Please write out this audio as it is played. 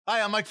Hi,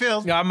 I'm Mike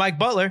Field. I'm Mike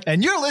Butler.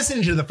 And you're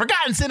listening to the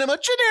Forgotten Cinema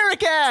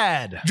Generic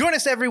Ad. Join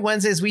us every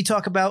Wednesday as we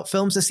talk about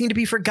films that seem to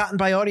be forgotten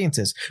by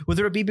audiences,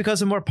 whether it be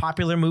because a more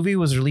popular movie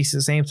was released at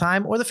the same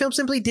time or the film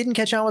simply didn't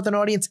catch on with an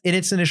audience in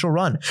its initial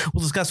run.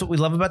 We'll discuss what we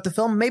love about the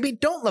film, maybe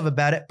don't love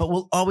about it, but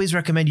we'll always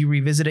recommend you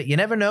revisit it. You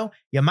never know,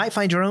 you might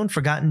find your own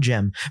forgotten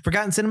gem.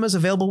 Forgotten Cinema is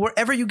available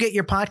wherever you get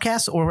your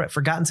podcasts or at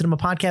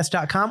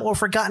ForgottenCinemaPodcast.com or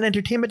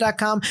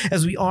ForgottenEntertainment.com,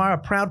 as we are a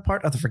proud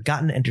part of the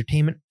Forgotten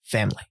Entertainment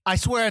family. I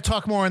swear I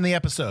talk more in the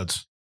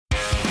episodes.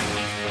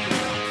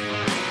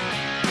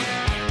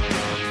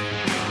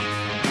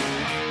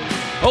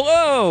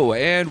 Hello,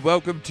 and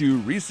welcome to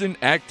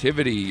Recent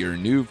Activity, your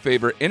new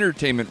favorite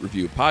entertainment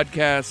review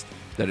podcast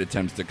that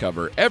attempts to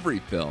cover every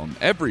film,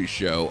 every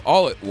show,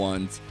 all at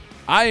once.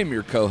 I am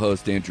your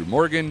co-host, Andrew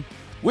Morgan.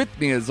 With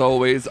me, as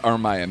always, are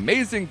my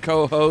amazing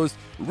co-host,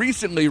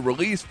 recently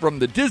released from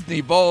the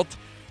Disney Vault,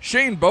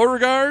 Shane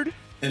Beauregard.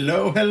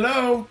 Hello,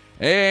 hello.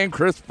 And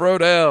Chris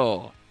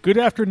Brodell. Good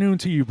afternoon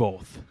to you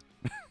both.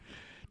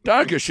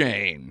 Donka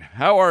Shane.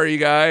 How are you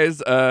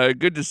guys?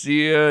 Good to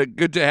see you.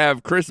 Good to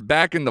have Chris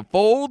back in the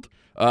fold.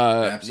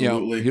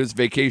 Absolutely. He was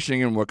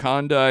vacationing in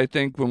Wakanda, I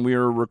think, when we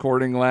were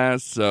recording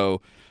last.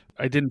 So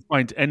I didn't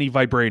find any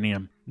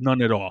vibranium.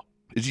 None at all.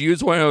 did you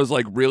use one of those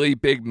like really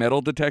big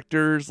metal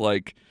detectors?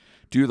 Like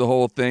do the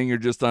whole thing? You're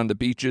just on the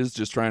beaches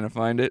just trying to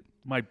find it?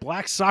 My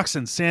black socks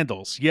and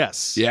sandals,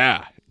 yes.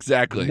 Yeah,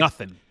 exactly.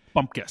 Nothing.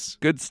 Bumpkiss.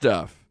 Good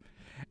stuff.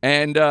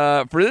 And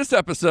for this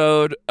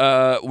episode,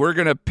 we're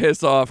going to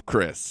piss off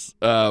Chris,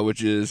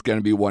 which is going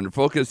to be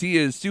wonderful because he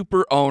is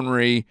super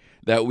ornery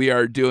that we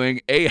are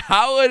doing a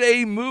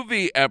holiday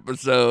movie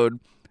episode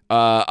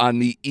on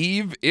the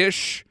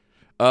eve-ish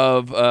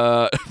of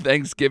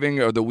Thanksgiving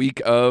or the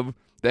week of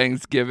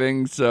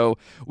Thanksgiving. So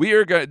we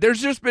are going to,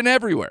 there's just been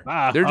everywhere.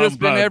 They're just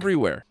been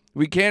everywhere.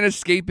 We can't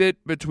escape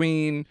it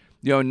between,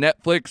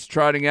 Netflix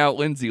trotting out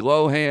Lindsay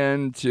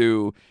Lohan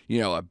to,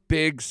 a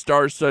big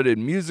star-studded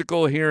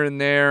musical here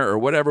and there or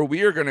whatever.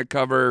 We are going to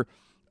cover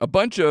a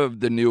bunch of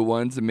the new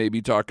ones and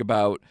maybe talk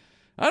about,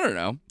 I don't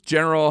know,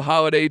 general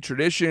holiday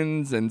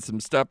traditions and some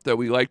stuff that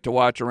we like to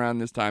watch around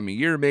this time of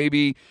year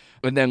maybe.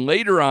 And then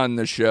later on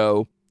the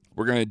show,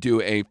 we're going to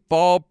do a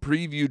fall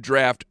preview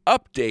draft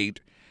update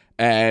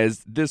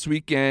as this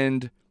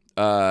weekend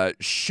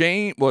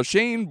Shane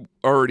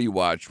already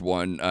watched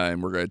one,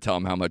 and we're going to tell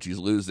him how much he's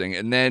losing.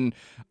 And then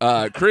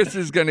Chris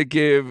is going to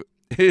give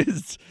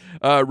his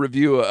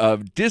review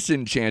of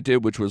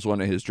Disenchanted, which was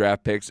one of his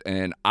draft picks.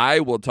 And I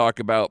will talk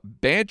about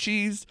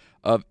Banshees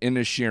of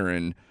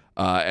Inisherin,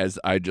 as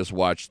I just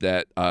watched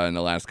that in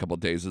the last couple of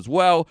days as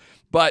well.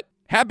 But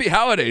happy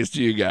holidays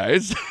to you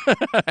guys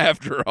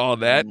after all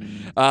that.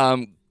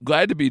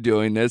 Glad to be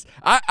doing this.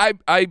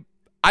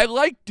 I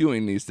like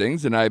doing these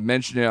things, and I've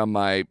mentioned it on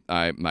my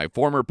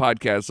former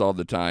podcasts all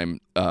the time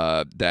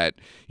that,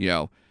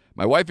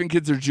 my wife and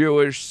kids are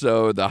Jewish,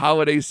 so the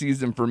holiday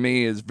season for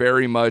me is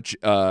very much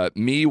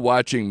me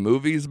watching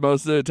movies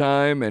most of the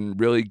time and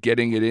really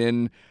getting it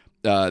in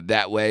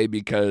that way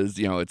because,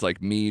 it's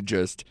like me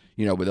just,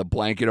 with a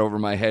blanket over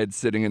my head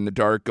sitting in the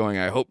dark going,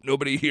 I hope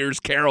nobody hears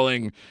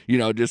caroling,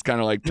 just kind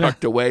of like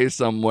tucked away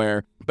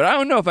somewhere. But I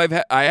don't know if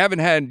I haven't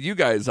had you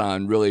guys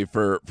on really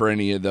for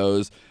any of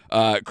those.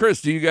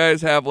 Chris, do you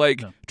guys have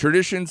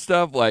tradition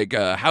stuff? Like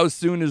how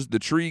soon is the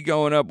tree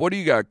going up? What do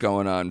you got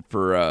going on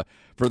for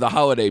the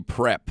holiday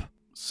prep?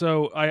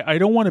 So I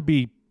don't want to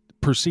be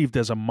perceived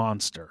as a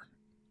monster.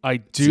 I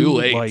do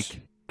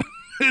like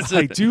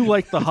I do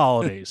like the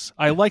holidays.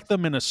 I like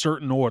them in a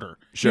certain order.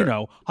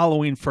 Sure.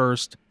 Halloween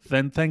first,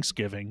 then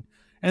Thanksgiving,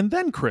 and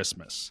then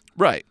Christmas.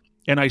 Right.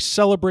 And I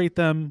celebrate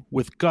them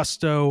with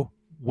gusto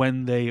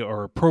when they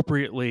are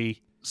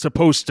appropriately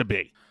supposed to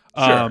be.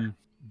 Sure.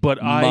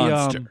 But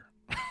Monster.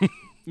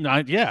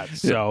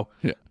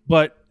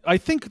 But I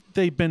think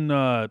they've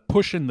been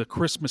pushing the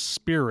Christmas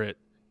spirit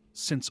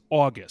since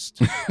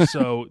August.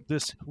 So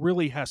this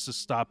really has to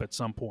stop at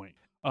some point.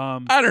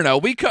 I don't know.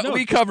 We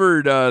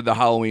covered the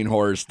Halloween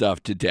horror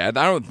stuff to death.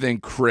 I don't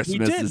think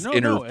Christmas is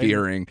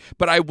interfering.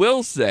 But I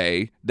will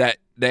say that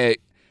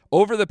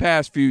over the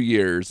past few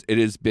years, it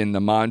has been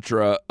the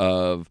mantra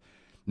of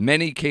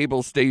many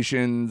cable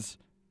stations,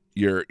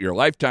 your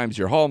Lifetimes,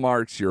 your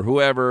Hallmarks, your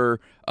whoever,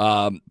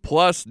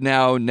 plus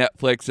now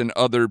Netflix and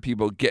other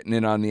people getting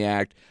in on the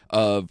act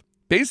of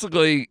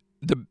basically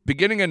the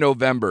beginning of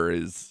November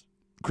is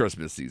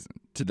Christmas season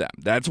to them.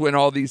 That's when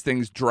all these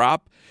things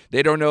drop.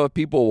 They don't know if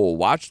people will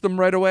watch them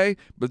right away,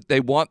 but they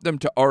want them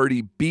to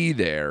already be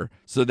there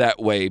so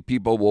that way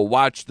people will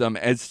watch them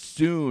as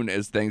soon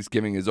as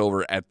Thanksgiving is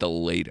over at the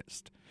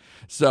latest.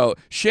 So,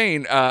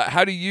 Shane,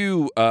 how do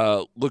you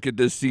look at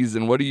this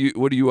season? What are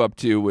you up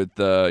to with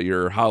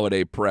your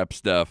holiday prep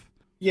stuff?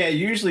 Yeah,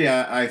 usually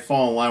I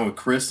fall in line with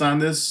Chris on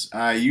this.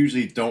 I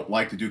usually don't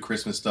like to do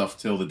Christmas stuff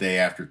till the day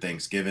after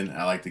Thanksgiving.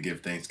 I like to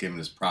give Thanksgiving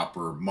its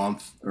proper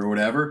month or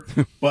whatever.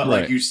 But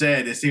Right. like you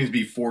said, it seems to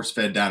be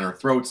force-fed down our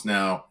throats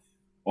now.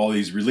 All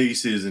these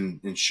releases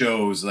and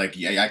shows, like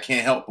I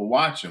can't help but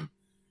watch them.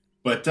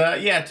 But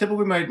yeah,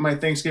 typically my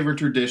Thanksgiving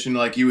tradition,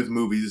 like you with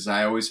movies, is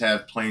I always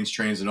have planes,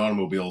 trains, and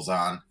automobiles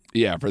on.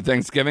 Yeah, for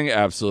Thanksgiving,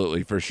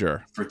 absolutely, for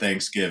sure. For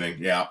Thanksgiving,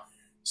 yeah.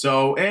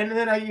 So, and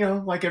then I,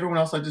 like everyone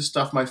else, I just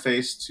stuff my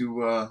face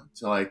to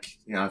like,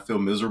 I feel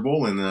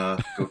miserable and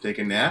go take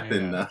a nap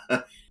and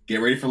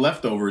get ready for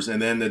leftovers.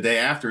 And then the day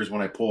after is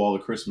when I pull all the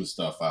Christmas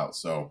stuff out.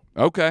 So,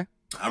 okay,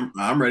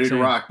 I'm ready to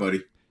rock,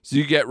 buddy. So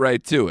you get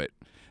right to it.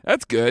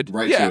 That's good.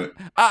 Right to it.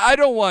 I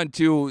don't want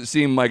to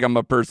seem like I'm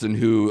a person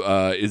who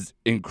is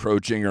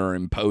encroaching or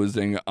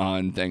imposing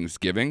on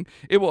Thanksgiving.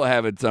 It will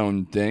have its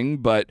own thing.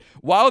 But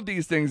while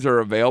these things are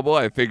available,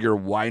 I figure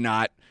why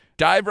not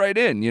dive right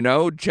in,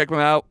 check them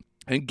out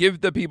and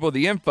give the people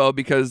the info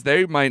because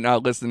they might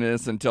not listen to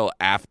this until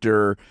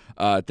after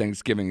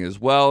Thanksgiving as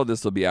well.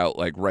 This will be out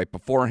like right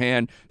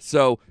beforehand.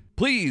 So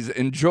please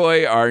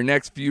enjoy our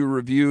next few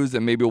reviews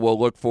and maybe we'll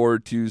look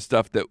forward to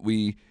stuff that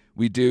we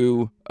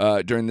do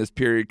during this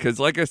period because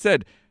like I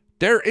said,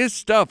 there is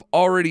stuff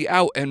already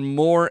out and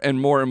more and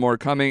more and more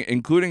coming,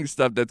 including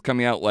stuff that's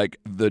coming out like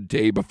the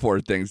day before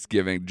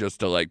Thanksgiving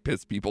just to like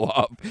piss people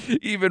off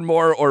even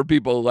more, or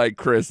people like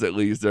Chris at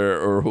least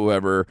or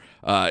whoever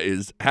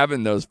is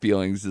having those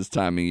feelings this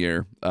time of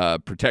year,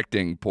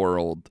 protecting poor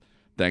old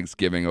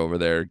Thanksgiving over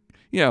there.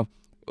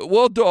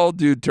 We'll all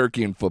do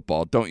turkey and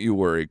football. Don't you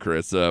worry,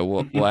 Chris.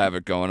 We'll have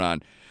it going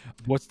on.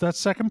 What's that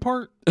second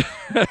part?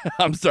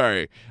 I'm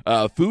sorry.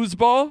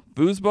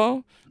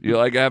 Foosball? You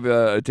like have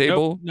a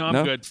table? Nope. No,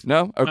 I'm good.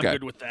 No? Okay. I'm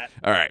good with that.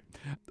 All right.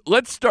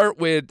 Let's start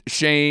with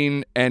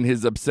Shane and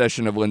his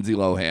obsession of Lindsay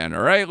Lohan.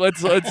 All right.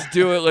 Let's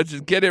do it. Let's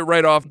just get it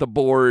right off the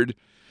board.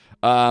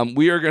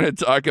 We are going to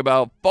talk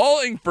about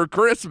Falling for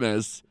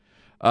Christmas,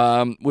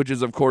 which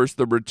is, of course,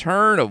 the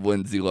return of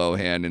Lindsay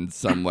Lohan in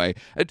some way.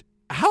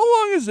 How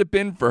long has it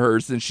been for her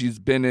since she's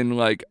been in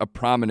like a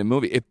prominent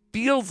movie? It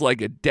feels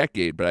like a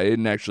decade, but I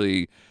didn't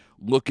actually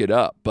look it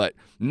up. But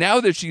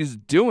now that she's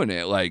doing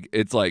it, like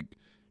it's like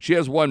she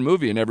has one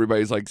movie and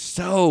everybody's like,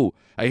 so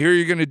I hear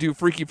you're going to do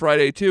Freaky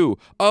Friday 2.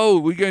 Oh,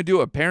 we're going to do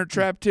a Parent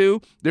Trap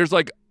 2. There's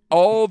like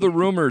all the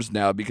rumors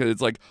now because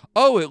it's like,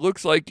 oh, it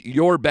looks like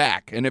you're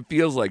back. And it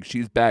feels like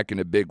she's back in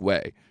a big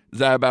way. Is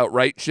that about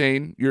right,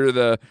 Shane? You're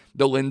the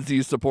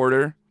Lindsay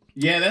supporter?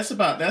 Yeah, that's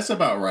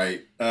about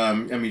right. I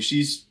mean,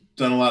 she's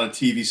done a lot of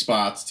TV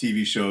spots,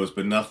 TV shows,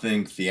 but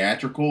nothing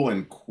theatrical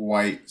in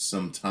quite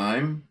some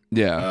time.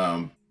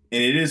 Yeah.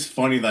 And it is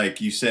funny,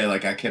 like you said,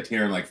 like I kept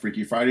hearing like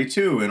Freaky Friday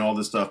 2 and all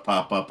this stuff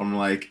pop up. I'm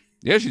like,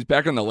 yeah, she's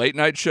back on the late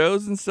night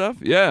shows and stuff.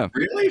 Yeah.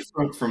 Really?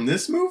 From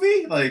this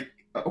movie? Like,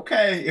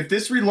 okay, if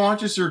this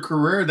relaunches her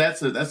career,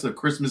 that's a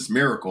Christmas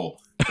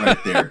miracle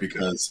right there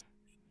because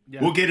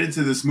we'll get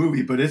into this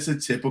movie, but it's a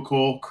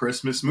typical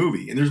Christmas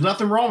movie. And there's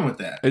nothing wrong with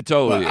that. It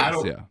totally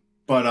is, yeah.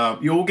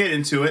 But we'll get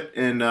into it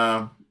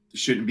and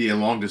shouldn't be a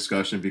long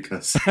discussion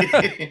because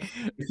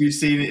if you've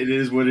seen it, it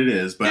is what it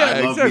is. But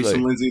I love me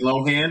some Lindsay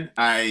Lohan.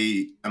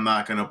 I'm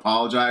not going to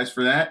apologize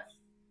for that.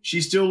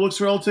 She still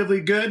looks relatively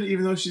good,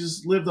 even though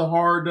she's lived a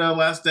hard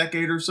last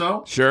decade or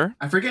so. Sure.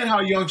 I forget how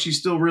young she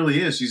still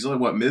really is. She's like,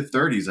 what,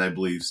 mid-30s, I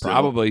believe. Still.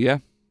 Probably, yeah.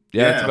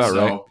 Yeah, that's about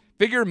right.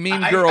 Figure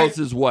Mean Girls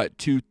is what,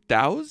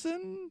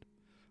 2000?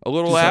 A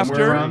little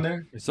after? Around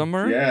there?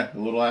 Somewhere? Yeah, a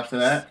little after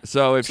that.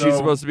 So if she's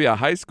supposed to be a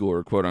high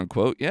schooler, quote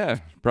unquote, yeah,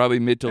 probably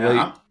mid to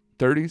late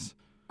 30s.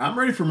 I'm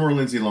ready for more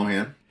Lindsay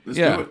Lohan. Let's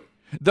do it.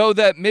 Though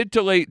that mid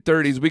to late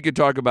 30s, we could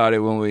talk about it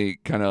when we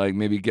kind of like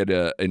maybe get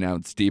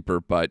announced deeper.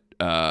 But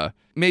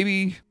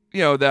maybe,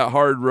 that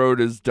hard road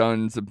has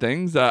done some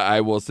things. I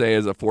will say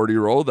as a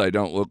 40-year-old, I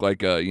don't look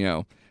like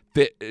a,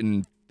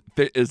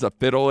 fit as a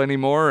fiddle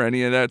anymore or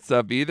any of that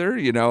stuff either,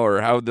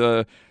 or how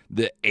the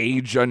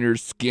age on your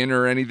skin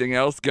or anything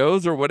else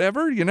goes or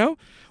whatever,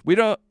 We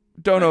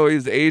don't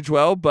always age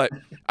well, but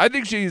I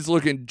think she's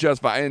looking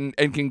just fine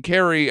and can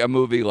carry a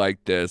movie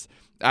like this.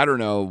 I don't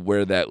know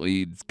where that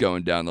leads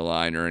going down the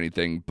line or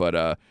anything,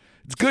 but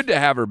it's good to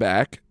have her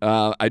back.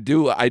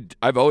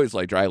 I've always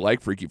liked her. I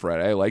like Freaky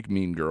Friday. I like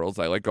Mean Girls.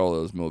 I like all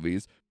those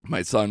movies.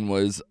 My son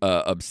was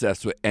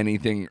obsessed with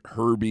anything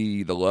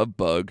Herbie the Love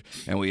Bug,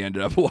 and we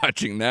ended up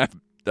watching that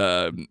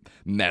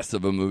mess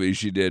of a movie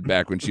she did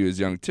back when she was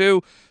young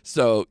too.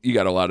 So you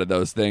got a lot of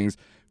those things.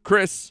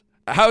 Chris,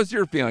 how's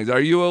your feelings? Are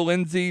you a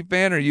Lindsay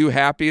fan? Are you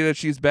happy that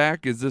she's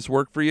back? Does this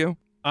work for you?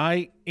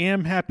 I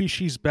am happy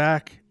she's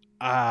back.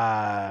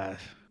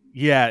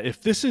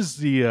 If this is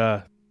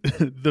the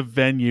the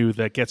venue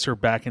that gets her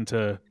back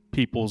into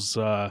people's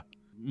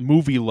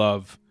movie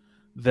love,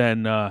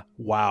 then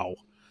wow.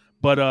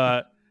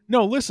 But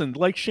no, listen,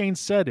 like Shane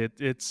said,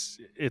 it's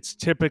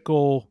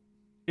typical.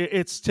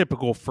 It's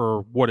typical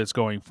for what it's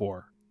going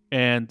for.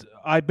 And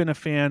I've been a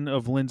fan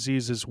of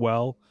Lindsay's as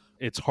well.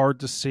 It's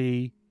hard to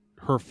see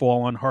her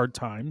fall on hard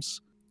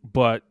times,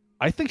 but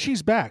I think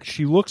she's back.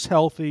 She looks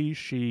healthy.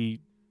 She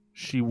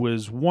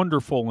was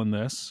wonderful in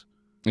this.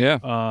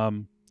 Yeah.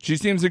 She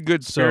seems in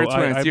good spirits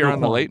when I see her on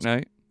the late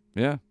night.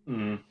 Yeah.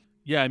 Mm-hmm.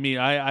 Yeah, I mean,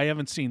 I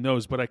haven't seen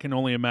those, but I can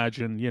only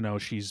imagine,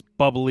 she's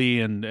bubbly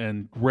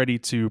and ready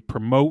to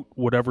promote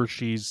whatever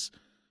she's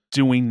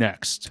doing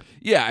next.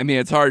 Yeah, I mean,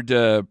 it's hard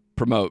to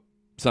promote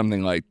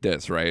something like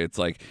this, right? It's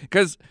like,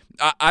 because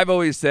I've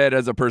always said,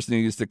 as a person who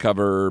used to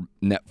cover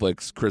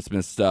Netflix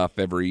Christmas stuff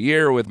every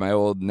year with my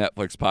old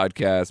Netflix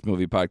podcast,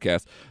 movie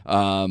podcast,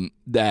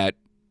 that,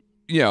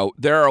 you know,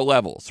 there are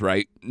levels,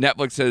 right?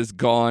 Netflix has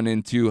gone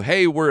into,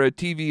 hey, we're a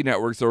TV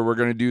network, so we're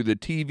going to do the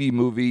TV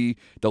movie,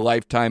 the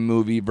Lifetime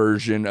movie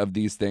version of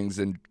these things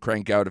and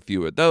crank out a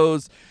few of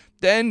those.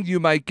 Then you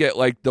might get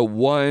like the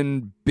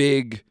one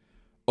big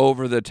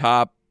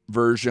over-the-top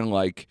version,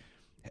 like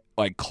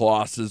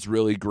Klaus is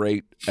really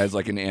great as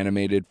like an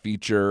animated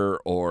feature,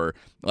 or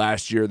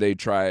last year they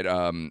tried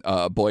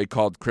A Boy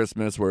Called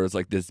Christmas, where it's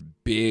like this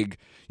big,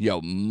 you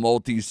know,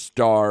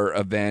 multi-star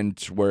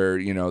event where,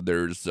 you know,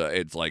 there's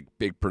it's like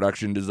big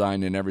production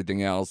design and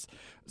everything else.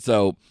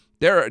 So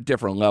there are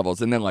different levels.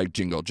 And then like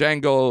Jingle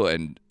Jangle,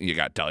 and you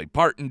got Dolly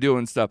Parton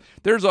doing stuff.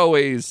 There's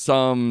always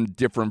some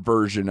different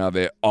version of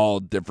it,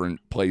 all different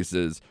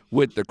places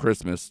with the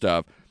Christmas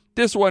stuff.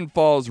 This one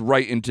falls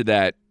right into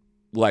that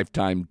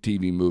Lifetime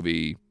TV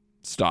movie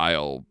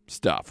style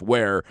stuff,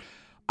 where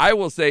I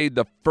will say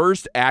the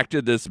first act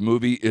of this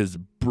movie is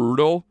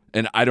brutal,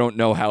 and I don't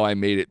know how I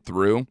made it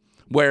through.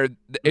 Where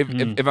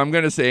if I'm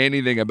going to say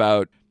anything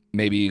about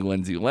maybe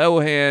Lindsay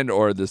Lohan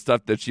or the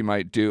stuff that she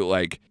might do,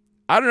 like,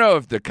 I don't know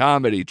if the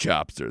comedy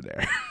chops are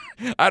there.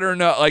 I don't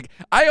know. Like,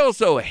 I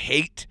also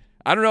hate,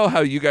 I don't know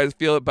how you guys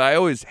feel it, but I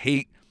always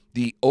hate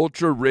the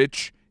ultra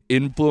rich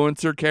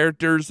influencer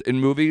characters in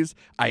movies.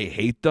 I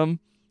hate them.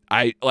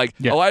 A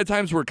lot of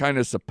times we're kind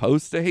of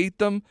supposed to hate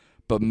them,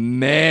 but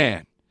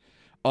man,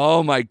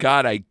 oh my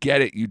God, I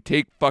get it.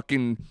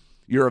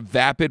 You're a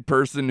vapid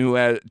person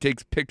who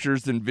takes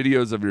pictures and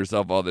videos of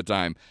yourself all the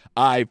time.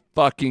 I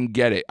fucking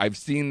get it. I've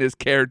seen this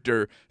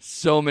character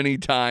so many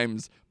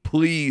times.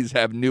 Please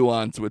have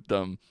nuance with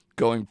them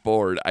going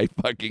forward. I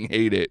fucking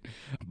hate it.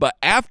 But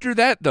after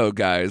that, though,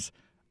 guys,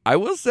 I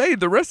will say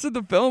the rest of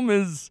the film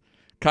is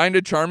kind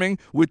of charming,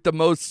 with the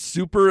most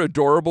super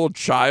adorable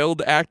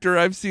child actor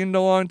I've seen in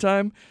a long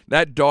time.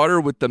 That daughter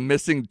with the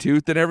missing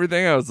tooth and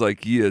everything, I was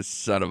like, you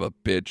son of a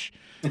bitch.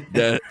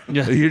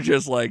 You're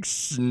just like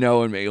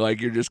snowing me.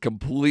 Like, you're just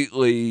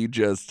completely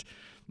just,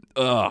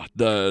 all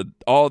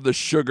the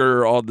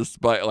sugar, all the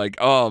spice, like,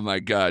 oh my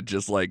God,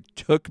 just like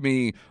took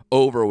me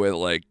over with.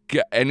 Like,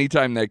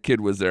 anytime that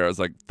kid was there, I was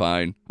like,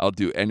 fine, I'll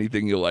do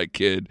anything you like,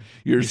 kid.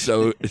 You're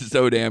so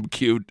damn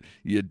cute.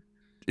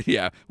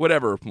 Yeah,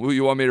 whatever.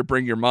 You want me to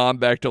bring your mom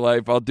back to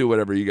life? I'll do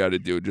whatever you got to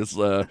do. Just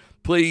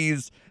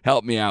please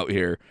help me out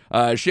here.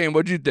 Shane,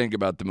 what'd you think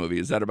about the movie?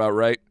 Is that about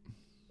right?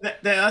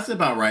 That's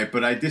about right,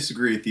 but I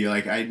disagree with you.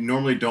 Like, I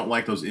normally don't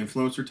like those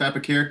influencer type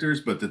of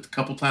characters, but the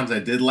couple times I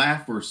did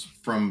laugh were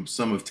from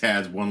some of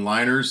Tad's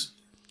one-liners.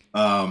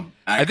 I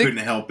couldn't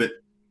help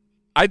it.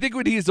 I think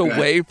when he's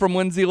away from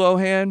Lindsay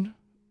Lohan,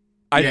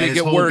 I think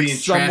it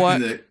works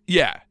somewhat. Him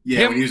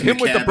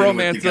with the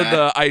bromance of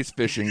the ice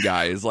fishing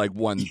guy is like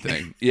one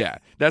thing. Yeah,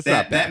 that's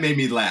not bad. That made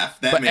me laugh.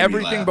 But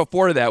everything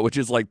before that, which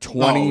is like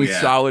 20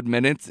 solid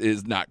minutes,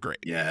 is not great.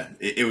 Yeah,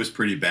 it was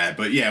pretty bad.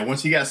 But yeah,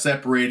 once he got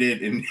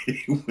separated and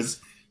it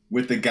was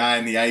with the guy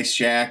in the ice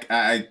shack,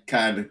 I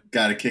kind of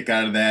got a kick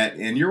out of that.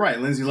 And you're right,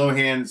 Lindsay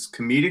Lohan's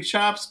comedic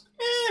chops,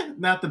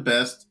 not the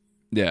best.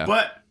 Yeah.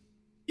 But,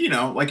 you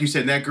know, like you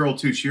said, that girl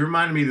too, she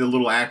reminded me of the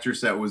little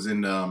actress that was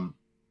in the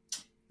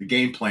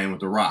Game Plan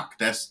with The Rock.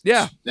 That's who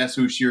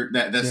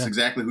that's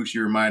exactly who she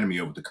reminded me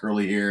of, with the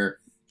curly hair,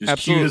 just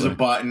Absolutely. Cute as a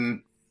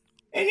button.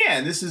 And yeah,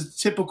 this is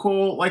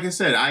typical. Like I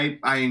said,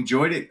 I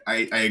enjoyed it.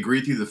 I agree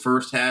with you. The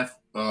first half,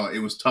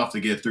 it was tough to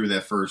get through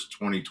that first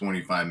 20,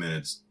 25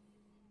 minutes.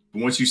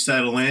 But once you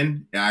settle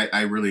in,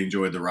 I really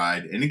enjoyed the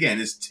ride. And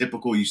again, it's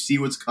typical. You see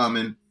what's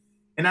coming,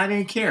 and I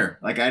didn't care.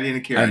 Like, I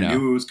didn't care. I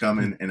knew it was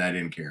coming, and I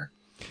didn't care.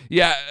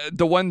 Yeah,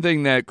 the one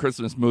thing that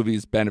Christmas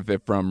movies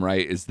benefit from,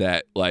 right, is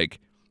that, like,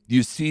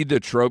 you see the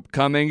trope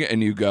coming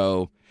and you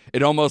go,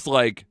 it almost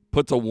like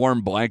puts a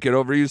warm blanket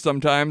over you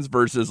sometimes,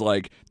 versus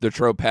like the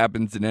trope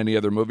happens in any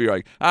other movie. You're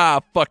like,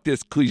 fuck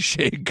this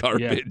cliche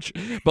garbage.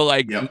 Yeah. But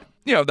like, you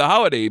know, the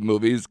holiday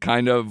movies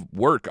kind of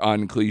work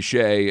on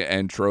cliche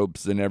and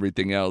tropes and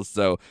everything else.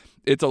 So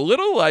it's a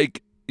little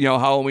like, you know,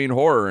 Halloween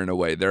horror in a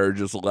way. There are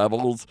just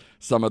levels.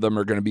 Some of them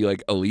are going to be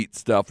like elite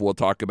stuff we'll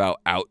talk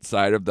about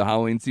outside of the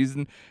Halloween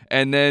season.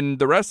 And then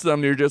the rest of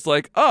them, you're just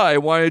like, I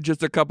wanted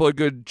just a couple of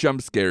good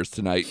jump scares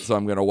tonight, so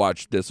I'm going to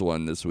watch this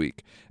one this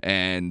week.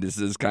 And this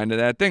is kind of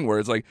that thing where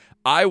it's like,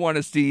 I want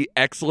to see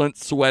excellent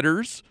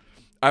sweaters.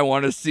 I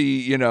want to see,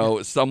 you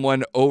know,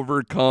 someone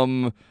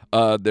overcome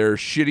their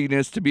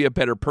shittiness to be a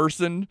better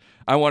person.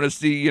 I want to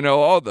see, you know,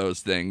 all those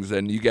things.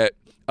 And you get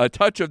a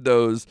touch of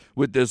those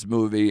with this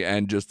movie,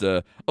 and just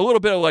a little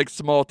bit of like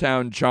small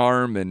town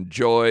charm and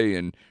joy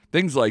and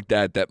things like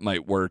that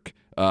might work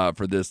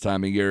for this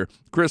time of year.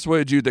 Chris, what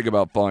did you think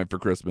about Falling for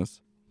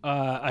Christmas?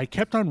 I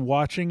kept on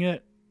watching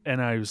it,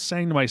 and I was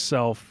saying to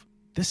myself,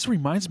 this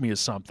reminds me of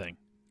something.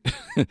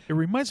 It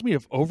reminds me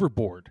of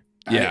Overboard.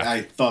 Yeah,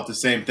 I thought the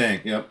same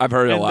thing. Yep, I've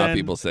heard a lot of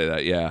people say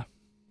that. Yeah,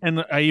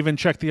 and I even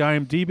checked the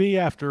IMDb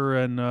after,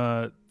 and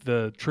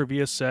the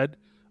trivia said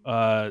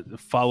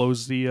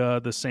follows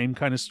the same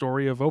kind of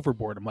story of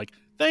Overboard. I'm like,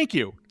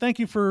 Thank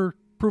you for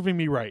proving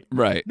me right.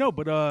 Right. No,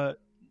 but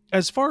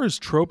as far as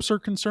tropes are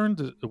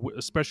concerned,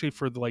 especially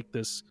for like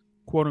this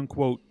quote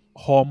unquote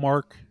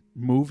Hallmark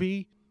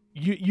movie,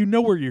 you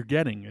know where you're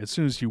getting as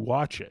soon as you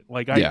watch it.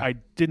 Like I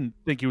didn't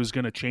think it was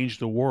going to change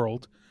the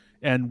world,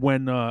 and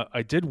when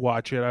I did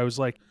watch it, I was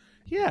like,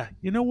 yeah,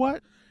 you know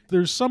what?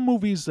 There's some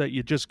movies that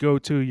you just go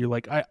to, you're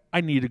like,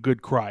 I need a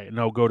good cry, and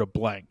I'll go to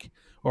blank,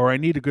 or I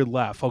need a good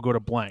laugh, I'll go to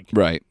blank.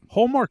 Right.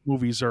 Hallmark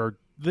movies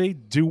they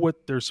do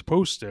what they're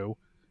supposed to,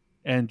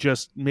 and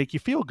just make you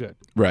feel good.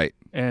 Right.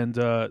 And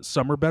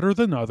some are better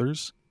than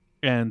others.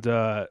 And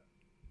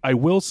I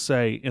will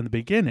say, in the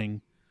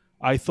beginning,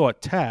 I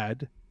thought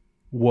Tad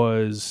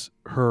was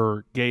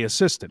her gay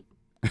assistant.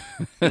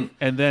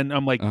 And then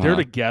I'm like, they're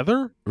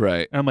together?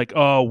 Right. And I'm like,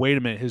 oh, wait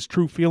a minute. His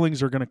true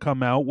feelings are going to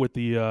come out with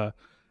the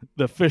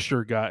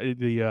fisher guy,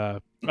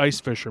 the ice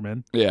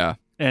fisherman. Yeah.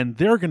 And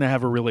they're going to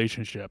have a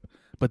relationship.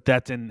 But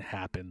that didn't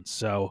happen.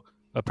 So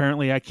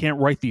apparently I can't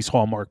write these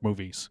Hallmark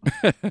movies.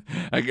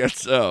 I guess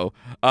so.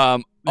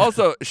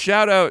 Also,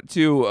 shout out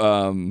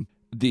to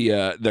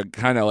the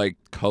kind of like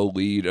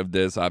co-lead of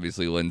this.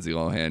 Obviously, Lindsay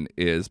Lohan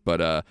is,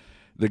 but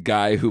the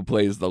guy who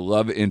plays the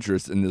love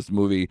interest in this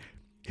movie,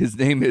 his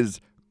name is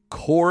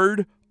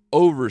Cord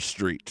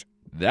Overstreet.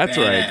 That's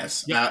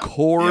Badass. right. Yeah.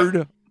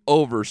 Cord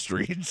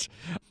Overstreet,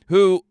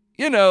 who,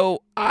 you know,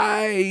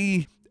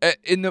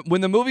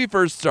 when the movie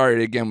first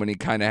started, again, when he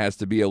kind of has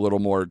to be a little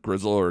more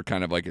grizzle or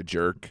kind of like a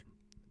jerk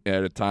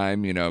at a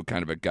time, you know,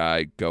 kind of a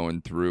guy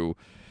going through,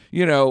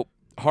 you know,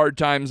 hard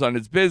times on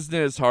his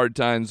business, hard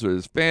times with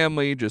his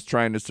family, just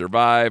trying to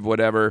survive,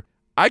 whatever.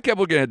 I kept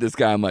looking at this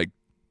guy. I'm like,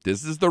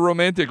 this is the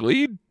romantic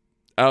lead?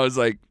 I was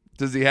like,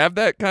 does he have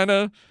that kind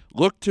of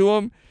look to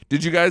him?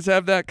 Did you guys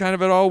have that kind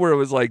of at all where it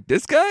was like,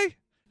 this guy?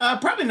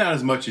 Probably not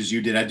as much as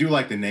you did. I do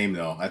like the name,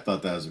 though. I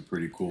thought that was a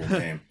pretty cool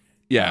name.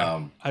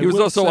 Yeah. He was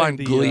also on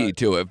Glee,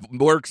 too. It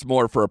works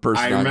more for a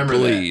person on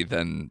Glee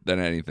than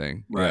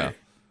anything. Right.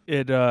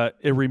 Yeah.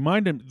 It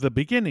reminded, the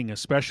beginning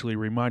especially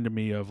reminded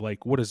me of,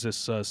 like, what is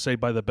this, Saved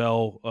by the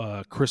Bell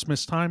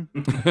Christmas time?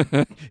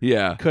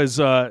 Yeah. Because,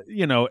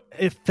 you know,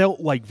 it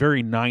felt like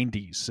very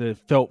 90s. It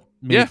felt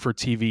made for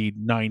TV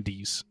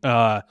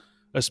 90s,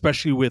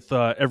 especially with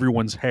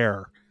everyone's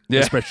hair. Yeah.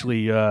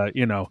 Especially,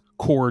 you know,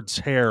 Cord's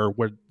hair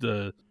with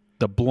the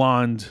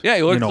blonde. Yeah,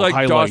 he looks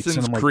like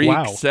Dawson's Creek,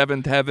 wow.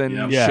 Seventh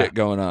Heaven shit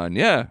going on.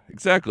 Yeah,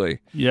 exactly.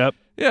 Yep.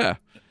 Yeah.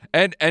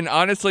 And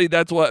honestly,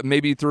 that's what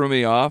maybe threw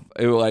me off.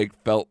 It like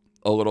felt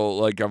a little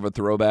like of a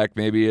throwback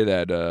maybe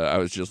that I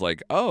was just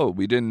like, oh,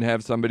 we didn't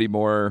have somebody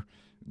more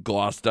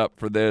glossed up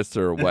for this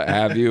or what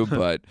have you.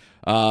 But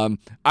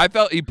I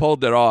felt he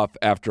pulled it off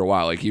after a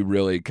while. Like he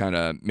really kind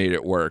of made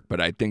it work. But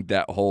I think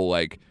that whole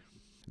like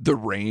the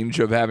range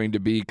of having to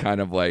be kind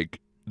of like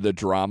the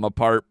drama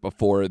part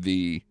before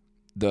the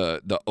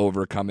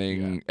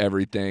overcoming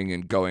everything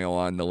and going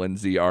along the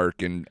Lindsay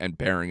arc and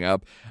pairing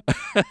up.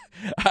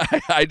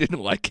 I didn't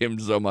like him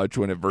so much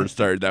when it first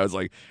started. That was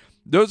like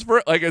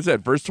like I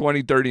said, first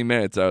 20, 30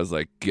 minutes, I was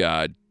like,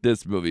 God,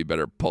 this movie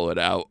better pull it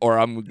out or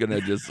I'm going to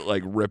just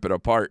like rip it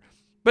apart.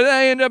 But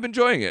I ended up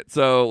enjoying it.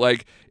 So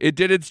like it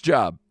did its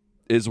job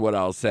is what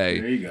I'll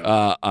say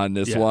on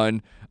this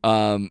one.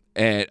 And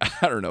I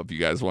don't know if you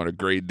guys want to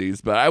grade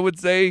these, but I would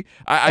say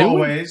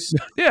always.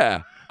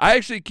 Yeah. I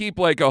actually keep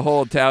like a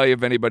whole tally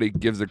if anybody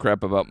gives a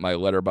crap about my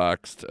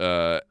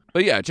Letterboxd.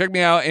 But yeah, check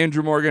me out,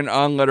 Andrew Morgan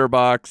on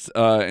Letterboxd,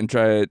 and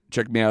try to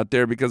check me out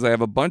there because I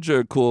have a bunch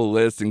of cool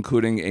lists,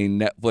 including a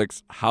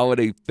Netflix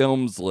holiday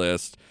films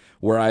list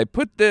where I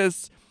put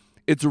this.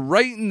 It's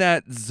right in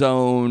that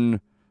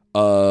zone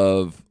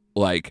of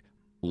like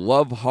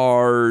Love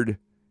Hard,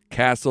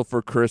 Castle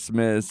for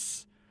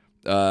Christmas,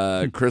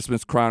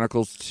 Christmas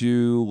Chronicles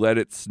 2, Let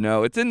It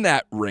Snow. It's in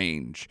that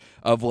range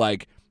of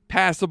like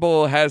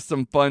passable, has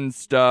some fun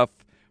stuff,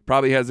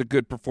 probably has a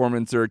good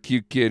performance or a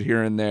cute kid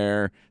here and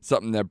there,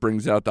 something that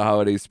brings out the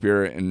holiday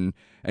spirit and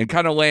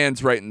kind of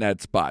lands right in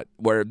that spot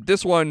where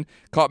this one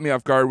caught me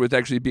off guard with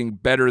actually being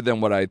better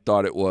than what I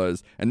thought it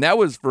was. And that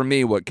was for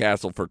me what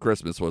Castle for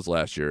Christmas was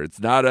last year. It's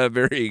not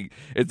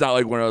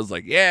like when I was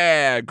like,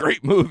 yeah,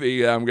 great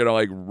movie, I'm going to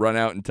like run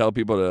out and tell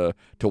people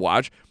to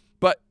watch,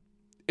 but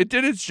it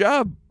did its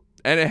job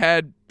and it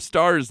had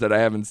stars that I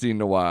haven't seen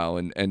in a while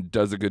and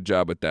does a good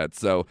job with that.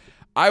 So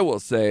I will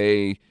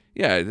say,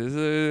 yeah,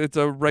 it's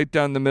a right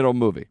down the middle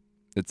movie.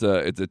 It's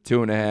a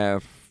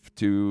 2.5,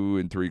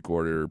 2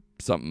 3/4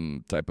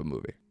 something type of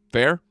movie.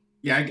 Fair?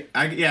 Yeah,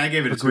 I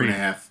gave it a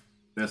 2.5.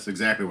 That's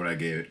exactly what I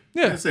gave it.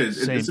 Yeah, like I said,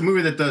 it's a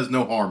movie that does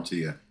no harm to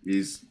you.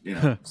 He's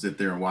sit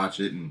there and watch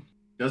it and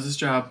does his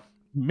job.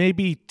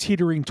 Maybe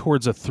teetering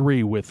towards a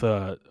 3 with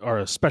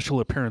our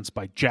special appearance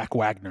by Jack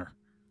Wagner.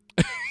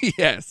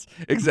 Yes,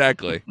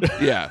 exactly.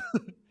 Yeah.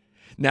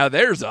 Now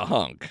there's a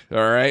hunk, all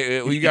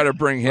right? We got to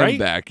bring him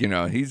back. You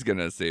know, he's going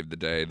to save the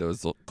day,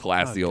 those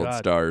classy old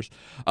stars.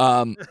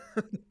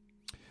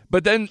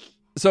 But then,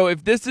 so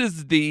if this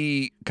is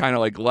the kind of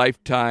like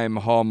Lifetime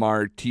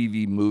Hallmark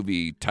TV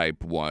movie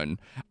type one,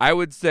 I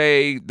would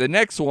say the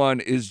next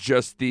one is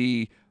just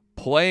the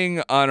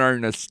playing on our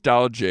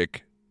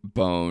nostalgic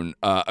bone.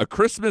 A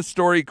Christmas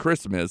Story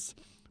Christmas,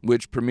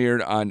 which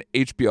premiered on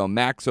HBO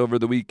Max over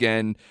the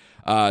weekend.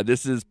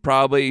 This is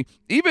probably,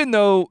 even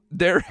though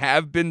there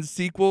have been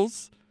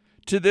sequels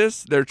to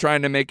this, they're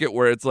trying to make it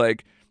where it's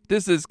like,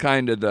 this is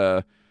kind of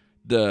the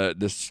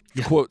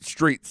quote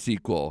straight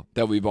sequel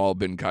that we've all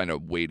been kind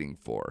of waiting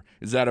for.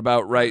 Is that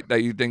about right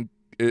that you think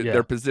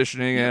they're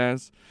positioning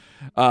as?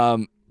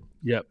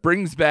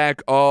 Brings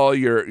back all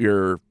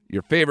your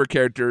favorite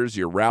characters,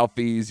 your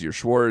Ralphies, your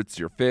Schwartz,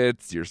 your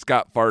Fitz, your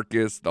Scott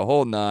Farkas, the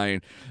whole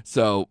nine.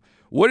 So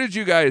what did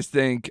you guys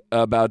think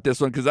about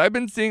this one? Because I've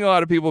been seeing a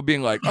lot of people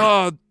being like,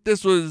 oh,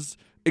 this was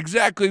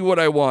exactly what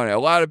I wanted. A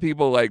lot of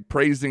people like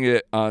praising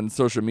it on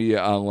social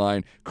media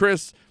online.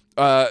 Chris,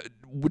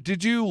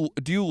 do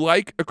you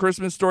like A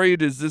Christmas Story?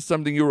 Is this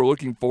something you were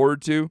looking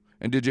forward to,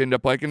 and did you end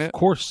up liking it? Of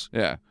course.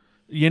 Yeah.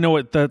 You know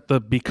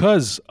what?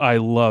 Because I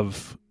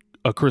love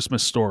A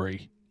Christmas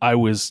Story, I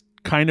was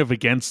kind of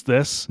against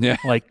this. Yeah.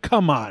 Like,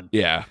 come on.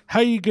 Yeah.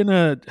 How are you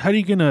gonna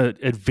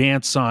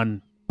advance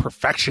on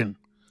perfection?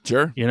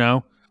 Sure. You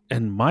know?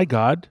 And my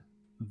God,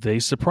 they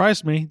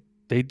surprised me.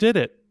 They did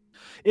it.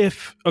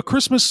 If A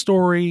Christmas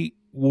Story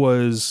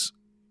was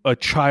a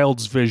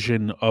child's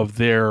vision of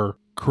their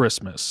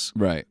Christmas,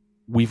 right?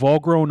 We've all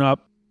grown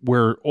up.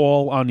 We're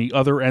all on the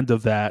other end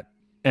of that,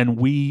 and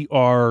we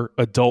are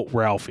adult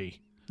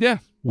Ralphie. Yeah.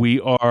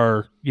 We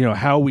are,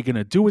 how are we going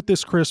to do it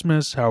this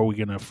Christmas? How are we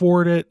going to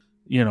afford it?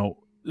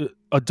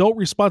 Adult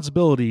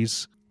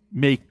responsibilities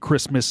make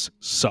Christmas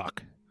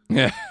suck.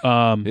 Yeah.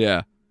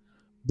 Yeah.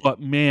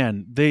 But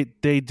man, they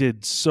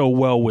did so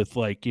well with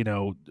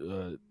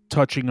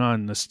touching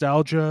on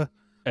nostalgia,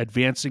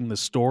 advancing the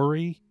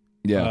story.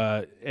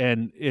 Yeah.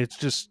 And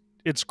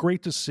it's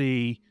great to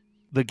see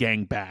the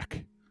gang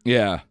back.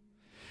 Yeah.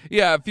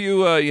 Yeah. A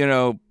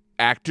few,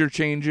 actor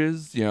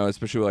changes,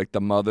 especially like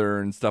the mother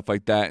and stuff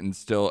like that,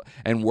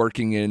 and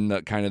working in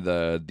the kind of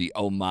the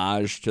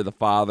homage to the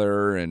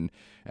father and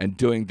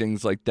doing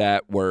things like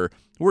that were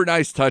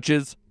nice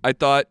touches. I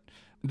thought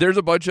there's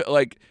a bunch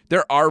of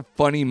there are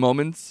funny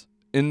moments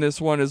in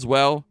this one as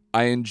well.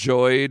 I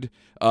enjoyed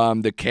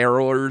the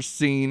carolers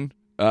scene,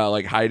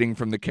 hiding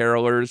from the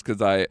carolers,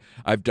 because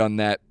I've done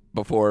that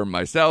before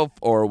myself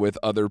or with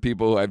other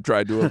people who I've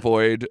tried to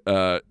avoid,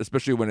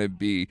 especially when it'd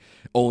be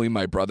only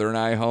my brother and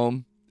I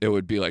home. It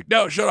would be like,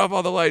 no, shut off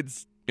all the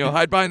lights,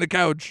 hide behind the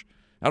couch.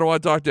 I don't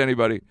want to talk to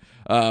anybody.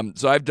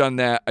 So I've done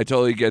that. I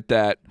totally get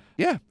that.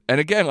 Yeah. And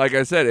again, like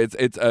I said,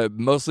 it's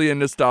mostly a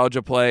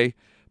nostalgia play,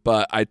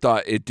 but I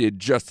thought it did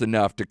just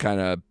enough to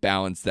kind of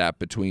balance that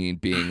between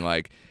being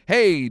like,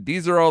 hey,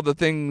 these are all the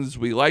things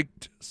we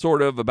liked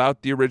sort of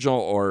about the original,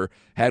 or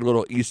had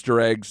little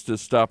Easter eggs to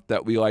stuff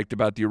that we liked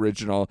about the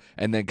original,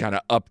 and then kind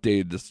of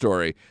updated the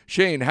story.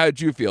 Shane, how did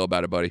you feel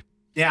about it, buddy?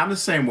 Yeah, I'm the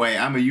same way.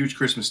 I'm a huge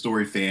Christmas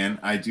Story fan.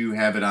 I do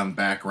have it on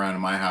background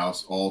in my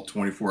house all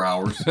 24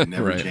 hours. It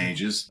never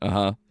changes.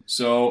 Uh-huh.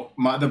 So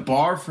the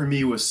bar for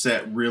me was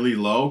set really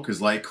low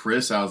because, like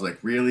Chris, I was like,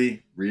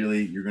 really?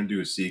 You're going to do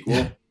a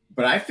sequel?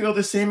 But I feel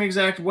the same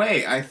exact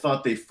way. I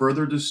thought they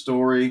furthered the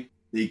story.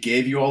 They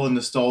gave you all the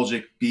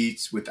nostalgic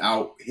beats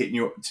without hitting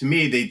you. To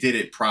me, they did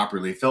it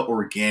properly. It felt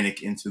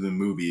organic into the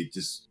movie.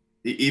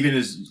 Even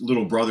his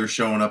little brother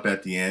showing up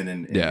at the end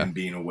and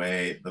being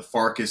away. The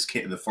Farkas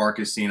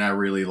scene I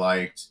really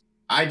liked.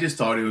 I just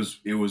thought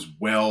it was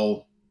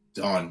well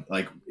done.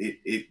 Like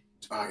it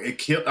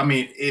killed. I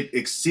mean, it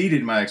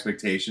exceeded my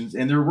expectations,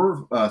 and there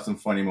were some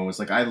funny moments.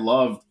 Like I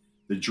loved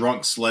the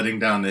drunk sledding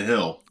down the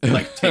hill,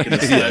 like taking the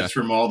sleds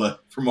from all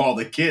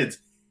the kids.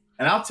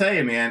 And I'll tell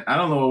you, man, I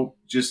don't know,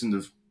 just in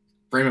the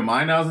frame of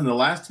mind I was in the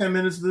last 10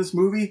 minutes of this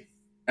movie,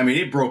 I mean,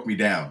 it broke me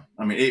down.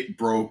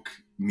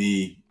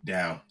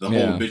 The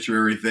whole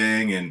obituary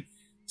thing and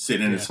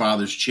sitting in his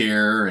father's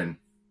chair and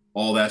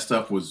all that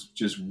stuff was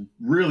just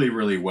really,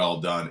 really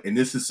well done. And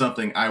this is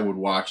something I would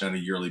watch on a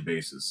yearly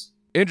basis.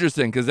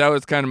 Interesting, because that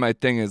was kind of my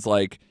thing, is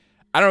like,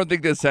 I don't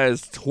think this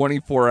has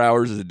 24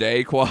 hours a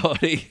day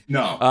quality.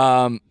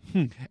 No.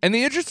 And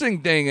the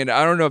interesting thing, and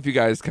I don't know if you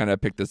guys kind of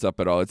picked this up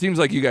at all, it seems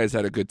like you guys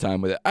had a good time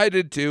with it. I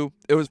did too.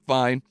 It was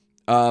fine.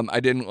 I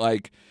didn't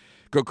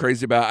go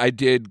crazy about it. I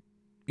did,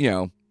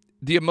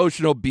 the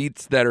emotional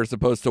beats that are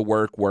supposed to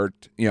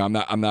worked. I'm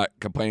not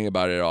complaining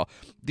about it at all.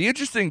 The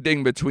interesting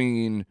thing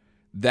between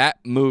that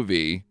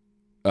movie,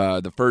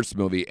 the first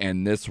movie,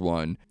 and this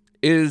one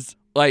is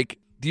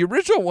the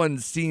original one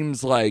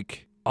seems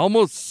like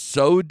almost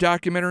so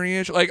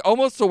documentary-ish,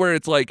 almost to where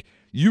it's like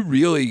you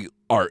really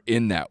are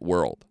in that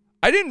world.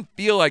 I didn't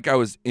feel like I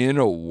was in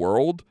a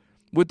world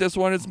with this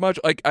one as much.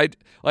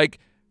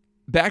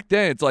 Back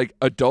then, it's like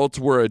adults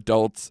were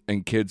adults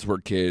and kids were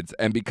kids,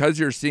 and because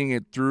you're seeing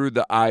it through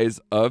the eyes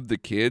of the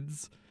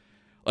kids,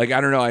 I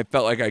don't know, I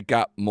felt like I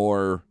got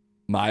more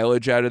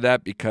mileage out of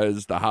that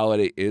because the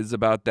holiday is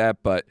about that.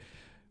 But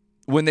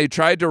when they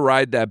tried to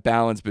ride that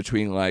balance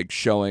between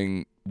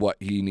showing what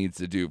he needs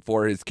to do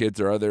for his kids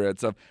or other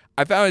stuff,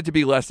 I found it to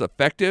be less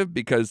effective,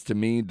 because to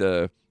me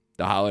the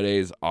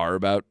holidays are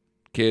about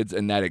kids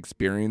and that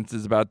experience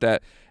is about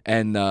that.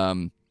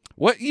 And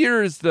what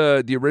year is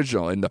the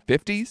original? In the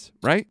 50s,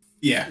 right?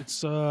 Yeah.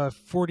 It's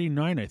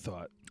 49, I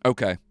thought.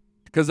 Okay.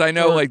 Because I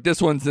know like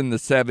this one's in the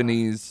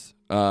 70s.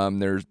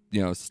 There's,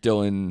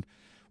 still in,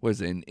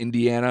 in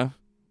Indiana,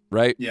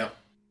 right? Yeah.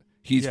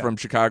 He's from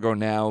Chicago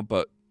now,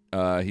 but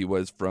he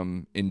was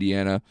from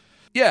Indiana.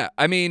 Yeah,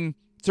 I mean,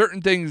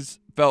 certain things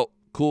felt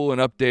cool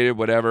and updated,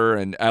 whatever.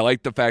 And I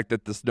like the fact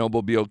that the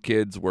Snowmobile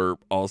kids were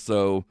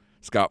also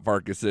Scott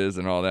Farkus's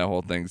and all that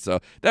whole thing. So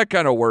that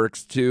kind of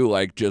works too,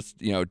 like just,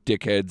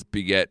 dickheads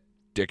beget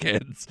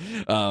dickheads,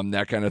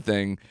 that kind of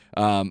thing.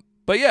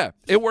 But yeah,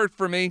 it worked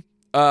for me.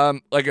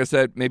 Like I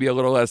said, maybe a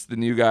little less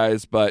than you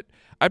guys, but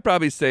I'd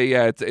probably say,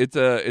 yeah, it's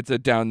a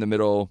down the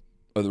middle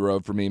of the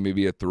road for me,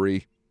 maybe a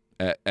 3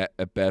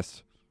 at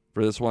best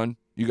for this one.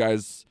 You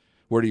guys,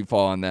 where do you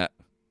fall on that?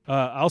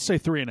 I'll say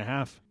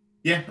 3.5.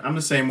 Yeah, I'm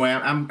the same way.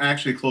 I'm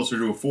actually closer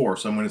to a 4,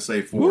 so I'm going to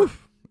say 4.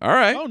 Woof. All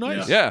right. Oh,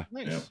 nice. Yeah.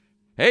 Nice. Yeah.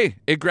 Hey,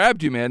 it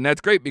grabbed you, man.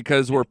 That's great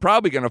because we're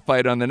probably going to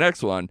fight on the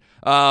next one.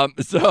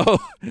 So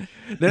the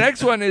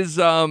next one is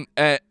the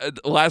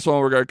last one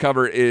we're going to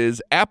cover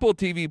is Apple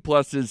TV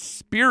Plus's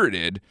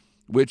Spirited,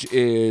 which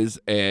is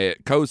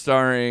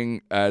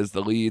co-starring as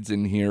the leads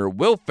in here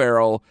Will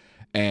Ferrell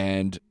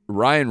and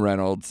Ryan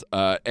Reynolds.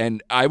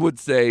 And I would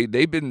say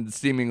they've been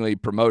seemingly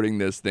promoting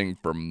this thing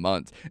for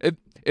months.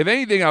 If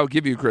anything, I'll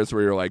give you, Chris,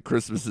 where you're like,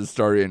 Christmas is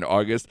started in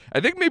August. I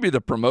think maybe the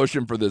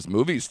promotion for this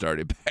movie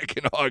started back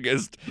in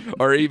August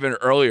or even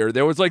earlier.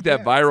 There was like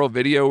that viral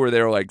video where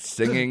they were like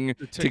singing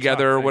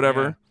together or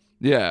whatever.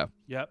 Yeah.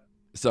 Yep.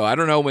 So I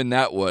don't know when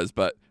that was,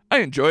 but I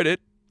enjoyed it.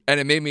 And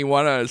it made me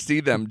want to see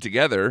them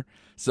together.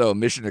 So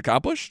mission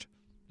accomplished.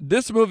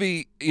 This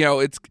movie,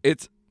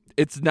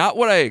 it's not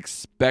what I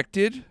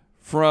expected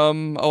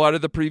from a lot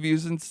of the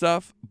previews and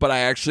stuff, but I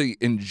actually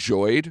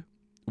enjoyed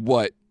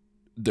what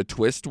the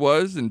twist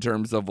was in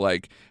terms of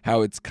like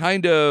how it's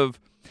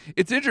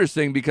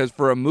interesting because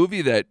for a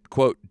movie that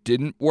quote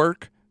didn't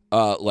work,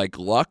 like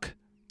Luck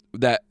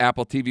that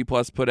Apple TV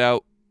Plus put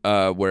out,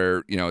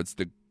 where it's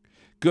the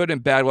good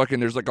and bad Luck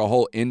and there's like a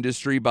whole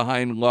industry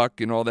behind Luck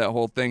and all that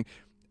whole thing,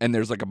 and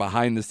there's like a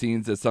behind the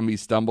scenes that somebody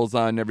stumbles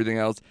on and everything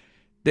else.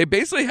 They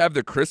basically have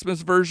the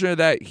Christmas version of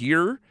that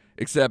here,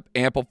 except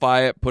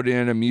amplify it, put it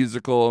in a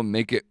musical,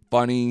 make it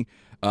funny,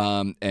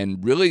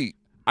 and really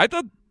I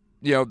thought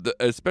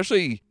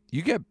especially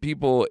you get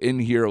people in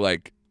here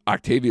like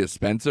Octavia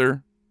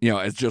Spencer,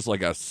 as just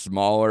like a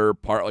smaller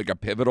part, like a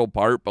pivotal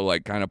part, but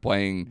like kind of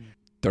playing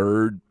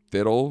third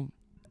fiddle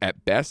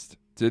at best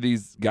to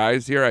these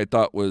guys here. I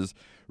thought was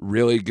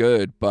really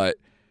good, but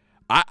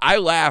I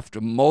laughed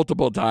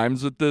multiple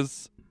times with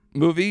this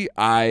movie.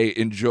 I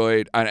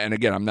enjoyed, and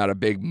again, I'm not a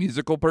big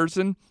musical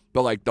person,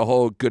 but like the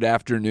whole Good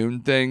Afternoon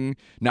thing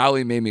not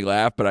only made me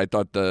laugh, but I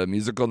thought the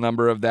musical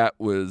number of that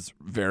was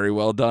very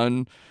well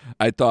done.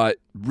 I thought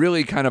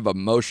really kind of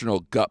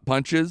emotional gut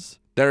punches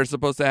that are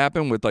supposed to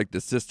happen with like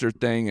the sister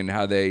thing and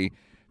how they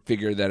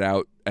figure that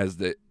out as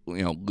the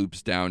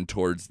loops down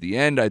towards the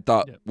end. I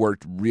thought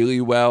worked really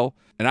well.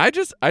 And I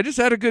just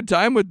had a good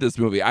time with this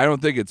movie. I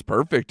don't think it's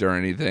perfect or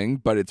anything,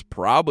 but it's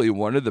probably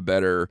one of the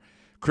better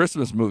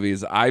Christmas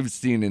movies I've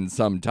seen in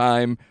some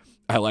time.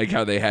 I like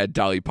how they had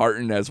Dolly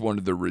Parton as one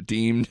of the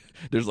redeemed.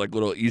 There's like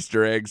little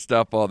Easter egg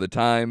stuff all the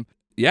time.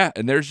 Yeah,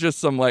 and there's just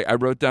some I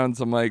wrote down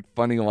some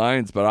funny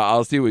lines, but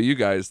I'll see what you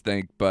guys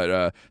think.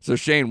 But so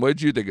Shane, what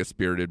did you think of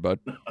Spirited, bud?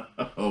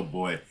 Oh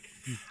boy.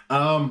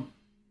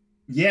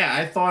 Yeah,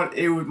 I thought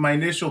my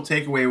initial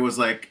takeaway was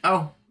like,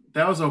 oh,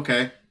 that was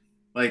okay.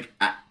 Like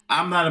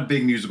I'm not a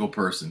big musical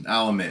person,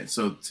 I'll admit.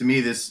 So to me,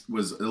 this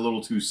was a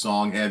little too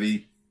song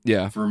heavy.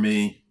 Yeah. For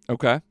me.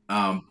 Okay.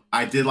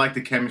 I did like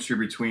the chemistry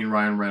between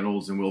Ryan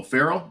Reynolds and Will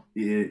Ferrell,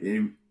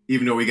 even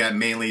though we got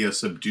mainly a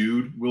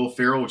subdued Will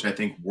Ferrell, which I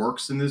think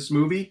works in this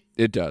movie.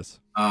 It does.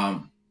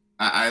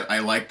 I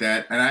like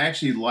that, and I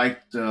actually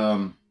liked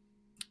the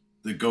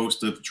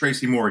ghost of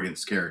Tracy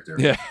Morgan's character.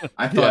 Yeah,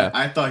 I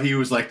thought he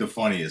was like the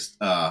funniest,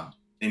 and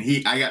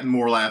I got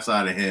more laughs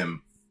out of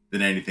him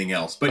than anything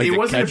else. But it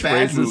wasn't a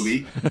bad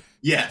movie.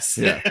 Yes,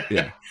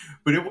 yeah.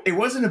 But it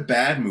wasn't a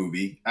bad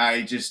movie.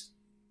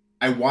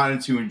 I wanted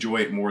to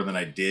enjoy it more than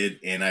I did,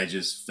 and I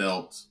just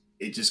felt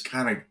it just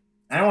kind of,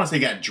 I don't want to say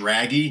got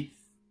draggy,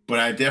 but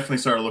I definitely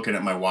started looking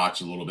at my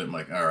watch a little bit. I'm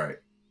like, all right,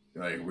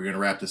 we're going to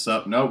wrap this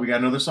up. No, we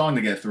got another song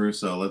to get through,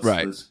 so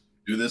let's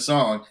do this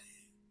song.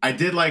 I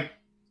did like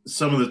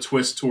some of the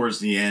twists towards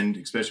the end,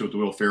 especially with the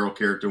Will Ferrell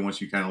character, once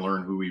you kind of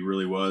learn who he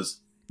really was.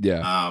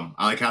 Yeah.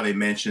 I like how they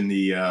mentioned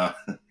the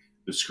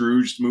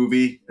Scrooge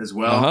movie as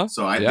well. Uh-huh.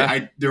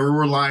 So there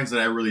were lines that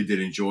I really did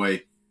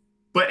enjoy.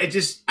 But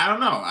I don't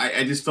know.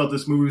 I just felt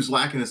this movie was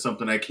lacking in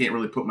something I can't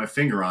really put my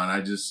finger on.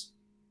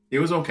 It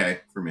was okay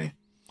for me.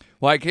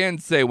 Well, I can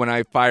say when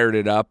I fired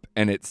it up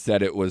and it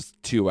said it was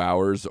 2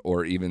 hours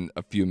or even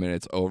a few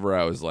minutes over,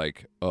 I was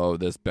like, oh,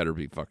 this better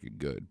be fucking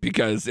good.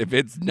 Because if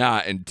it's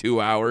not in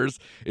 2 hours,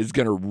 it's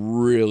going to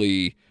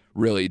really,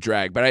 really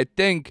drag. But I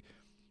think,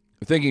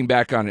 thinking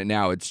back on it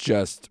now, it's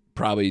just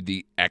probably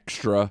the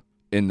extra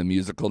in the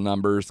musical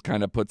numbers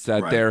kind of puts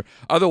that there.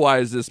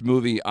 Otherwise, this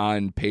movie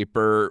on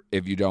paper,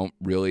 if you don't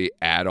really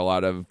add a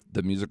lot of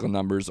the musical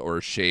numbers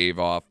or shave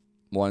off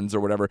ones or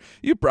whatever,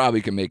 you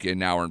probably can make it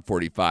an hour and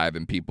 45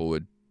 and people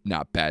would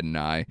not bat an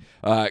eye.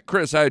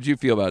 Chris, how did you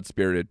feel about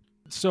Spirited?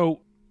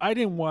 So I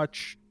didn't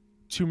watch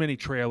too many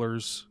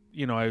trailers.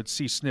 I would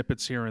see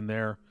snippets here and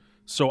there.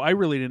 So I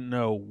really didn't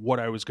know what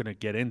I was going to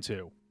get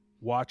into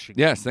watching.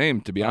 Yeah,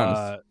 same, to be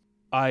honest.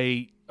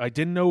 I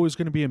didn't know it was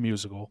going to be a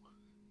musical,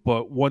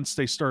 but once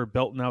they started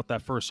belting out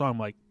that first song, I'm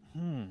like,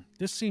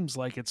 this seems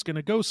like it's going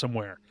to go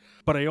somewhere.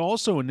 But I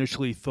also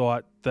initially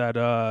thought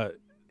that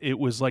it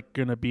was like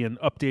going to be an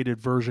updated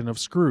version of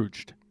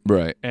Scrooged.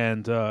 Right.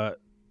 And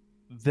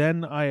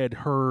then I had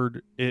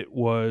heard it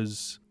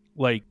was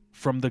like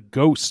from the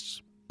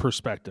ghost's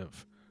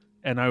perspective.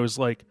 And I was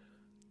like,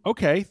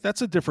 okay,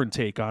 that's a different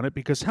take on it,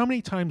 because how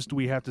many times do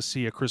we have to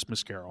see A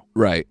Christmas Carol?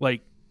 Right.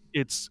 Like,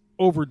 it's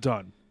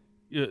overdone.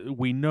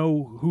 We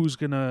know who's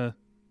going to,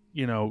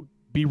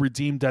 be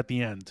redeemed at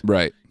the end.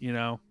 Right.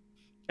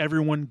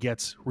 Everyone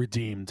gets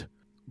redeemed.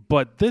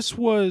 But this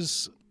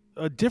was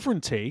a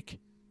different take.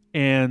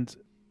 And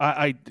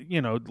I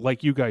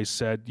like you guys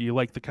said, you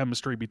like the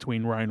chemistry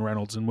between Ryan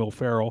Reynolds and Will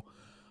Ferrell.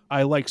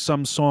 I like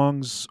some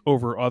songs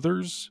over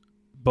others,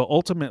 but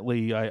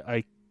ultimately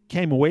I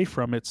came away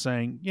from it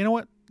saying, you know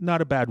what? Not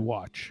a bad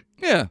watch.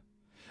 Yeah.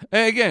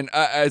 And again,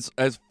 as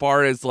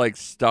far as like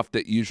stuff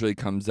that usually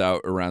comes out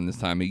around this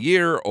time of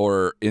year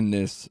or in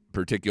this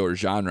particular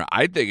genre,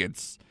 I think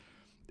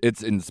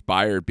it's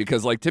inspired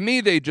because, like, to me,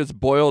 they just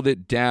boiled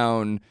it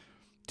down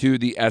to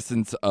the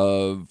essence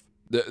of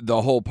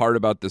the whole part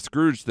about the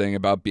Scrooge thing,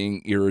 about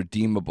being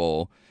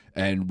irredeemable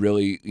and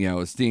really,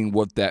 seeing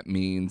what that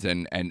means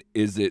and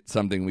is it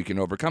something we can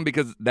overcome?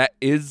 Because that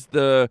is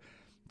the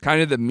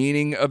kind of the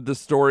meaning of the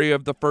story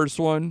of the first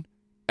one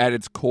at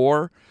its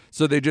core.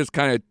 So they just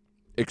kind of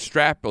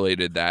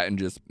extrapolated that and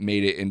just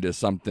made it into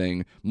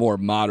something more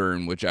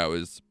modern, which I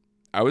was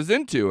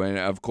into. And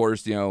of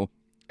course,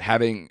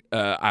 having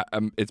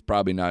it's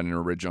probably not an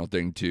original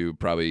thing to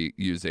probably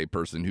use a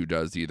person who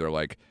does either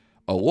like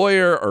a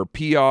lawyer or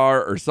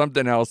PR or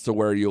something else to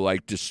where you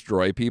like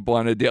destroy people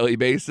on a daily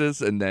basis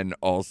and then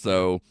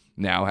also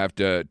now have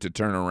to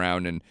turn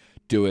around and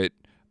do it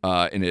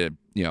in a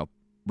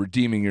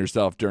redeeming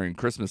yourself during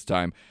Christmas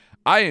time.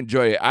 I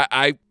enjoy it.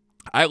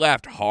 I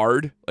laughed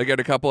hard like at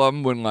a couple of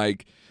them when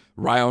like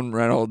Ryan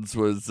Reynolds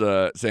was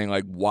saying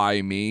like,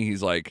 why me?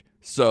 He's like,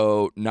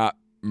 so not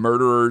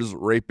murderers,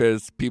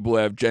 rapists, people who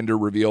have gender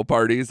reveal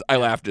parties. I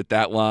laughed at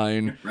that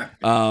line.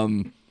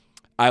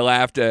 I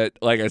laughed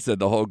at, like I said,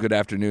 the whole Good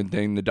Afternoon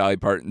thing, the Dolly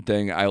Parton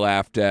thing. I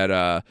laughed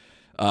at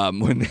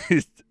when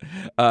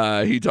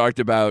he talked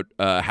about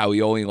how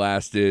he only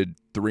lasted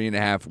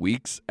 3.5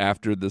 weeks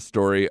after the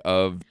story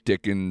of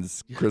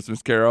Dickens'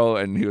 Christmas Carol.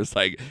 And he was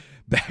like,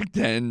 back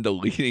then, the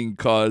leading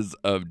cause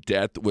of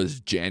death was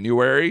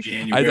January.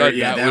 I thought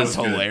that was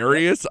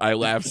hilarious. I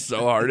laughed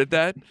so hard at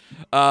that.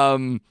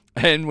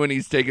 And when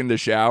he's taking the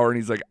shower and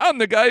he's like, I'm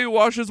the guy who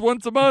washes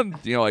once a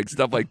month, like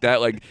stuff like that,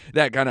 like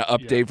that kind of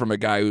update from a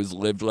guy who's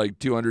lived like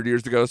 200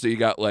 years ago. So you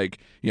got like,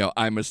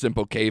 I'm a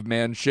simple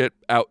caveman shit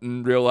out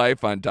in real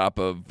life on top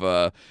of,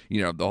 the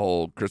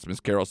whole Christmas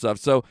Carol stuff.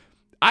 So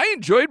I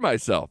enjoyed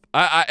myself.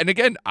 And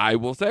again, I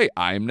will say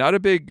I'm not a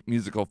big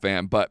musical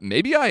fan, but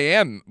maybe I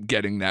am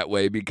getting that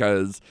way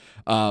because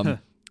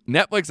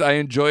Netflix, I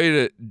enjoyed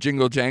it.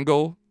 Jingle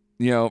Jangle.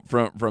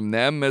 From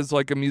them as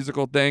like a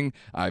musical thing.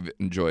 I've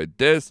enjoyed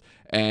this.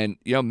 And,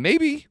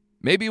 maybe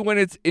when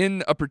it's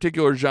in a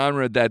particular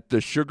genre that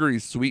the sugary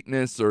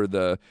sweetness or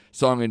the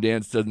song and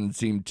dance doesn't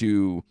seem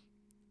too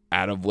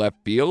out of left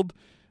field,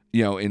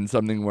 in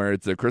something where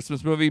it's a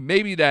Christmas movie,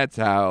 maybe that's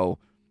how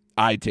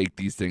I take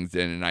these things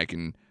in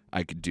and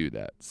I could do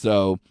that.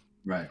 So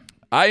right.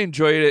 I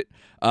enjoyed it.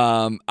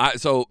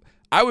 So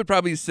I would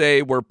probably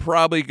say we're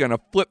probably going to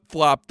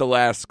flip-flop the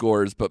last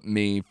scores, but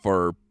me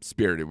for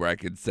Spirited, where I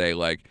could say,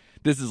 like,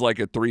 this is like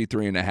a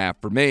 3.5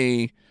 for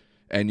me,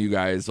 and you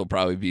guys will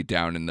probably be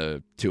down in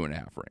the 2.5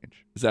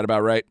 range. Is that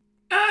about right?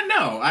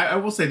 No. I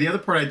will say the other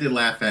part I did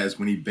laugh at is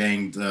when he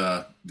banged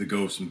the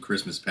ghost from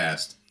Christmas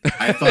Past.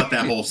 I thought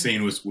that whole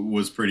scene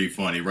was pretty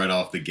funny right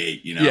off the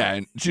gate, Yeah,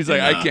 and she's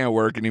like, I can't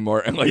work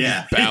anymore, and like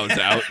just bows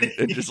out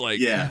and just like,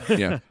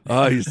 yeah.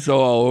 Oh, he's so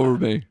all over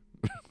me.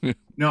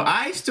 No,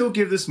 I still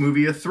give this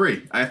movie a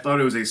 3. I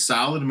thought it was a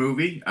solid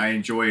movie. I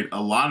enjoyed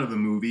a lot of the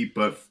movie,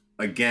 but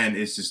again,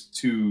 it's just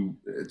too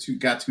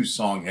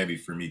song heavy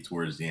for me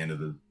towards the end of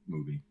the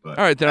movie. But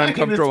all right, then I'm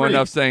comfortable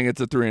enough saying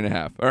it's a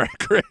 3.5. All right,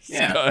 Chris, go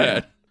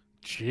ahead.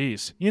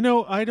 Jeez,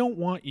 I don't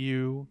want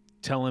you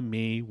telling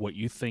me what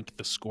you think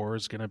the score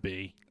is going to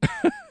be.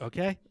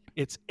 Okay,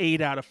 it's 8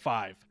 out of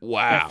 5.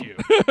 Wow. F you.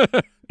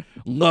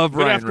 Love Good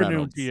Ryan afternoon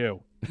Reynolds. to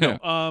you.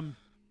 No,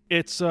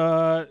 it's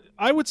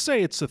I would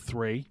say it's a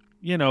 3.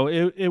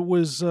 It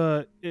was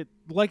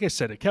like I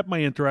said, it kept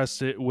my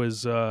interest. It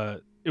was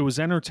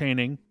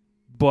entertaining,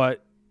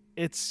 but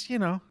it's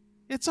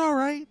it's all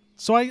right.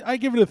 So I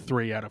give it a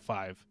 3 out of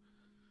 5.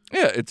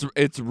 Yeah,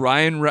 it's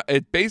Ryan.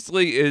 It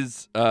basically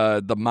is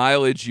the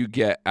mileage you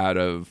get out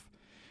of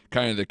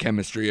kind of the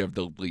chemistry of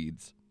the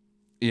leads,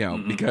 You know,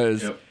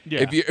 because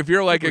Yeah. if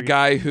you're like a Agreed.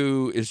 guy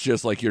who is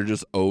just like you're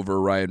just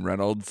over Ryan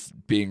Reynolds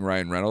being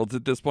Ryan Reynolds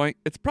at this point,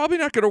 it's probably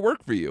not going to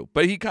work for you.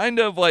 But he kind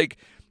of like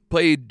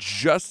played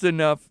just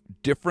enough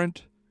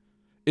different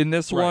in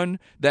this one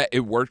that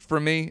it worked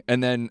for me,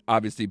 and then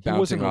obviously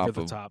bouncing off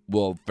of top.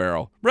 Will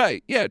Ferrell.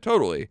 Right? Yeah,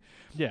 totally.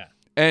 Yeah.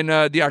 And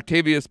the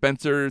Octavia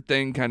Spencer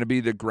thing kind of be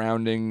the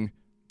grounding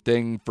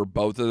thing for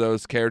both of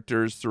those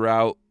characters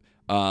throughout.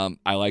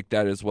 I like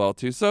that as well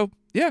too. So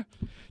yeah.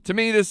 To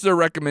me, this is a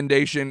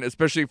recommendation,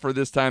 especially for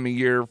this time of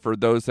year, for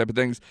those type of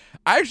things.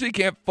 I actually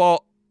can't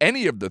fault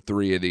any of the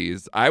three of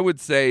these. I would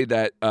say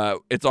that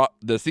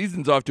the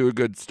season's off to a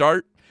good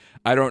start.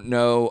 I don't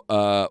know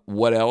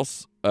what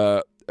else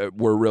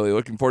we're really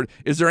looking forward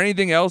to. Is there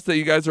anything else that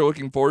you guys are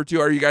looking forward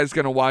to? Are you guys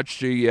going to watch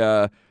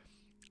the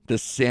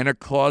Santa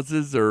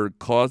Clauses or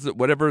Closet,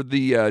 whatever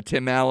the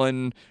Tim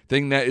Allen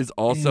thing that is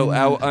also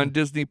out on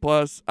Disney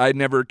Plus? I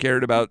never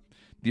cared about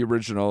the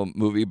original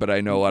movie, but I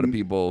know a lot of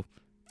people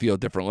feel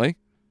differently.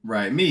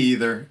 Right, me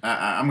either.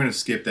 I'm going to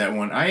skip that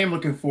one. I am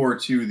looking forward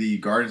to the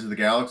Guardians of the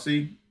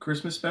Galaxy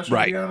Christmas special,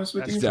 to be honest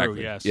with you. Exactly.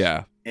 True, yes.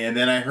 Yeah. And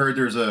then I heard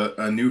there's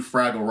a new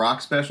Fraggle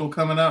Rock special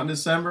coming out in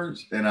December,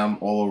 and I'm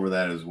all over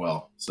that as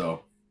well.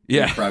 So,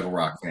 Yeah. Fraggle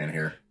Rock fan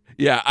here.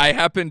 Yeah, I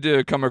happened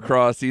to come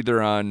across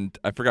either on,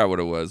 I forgot what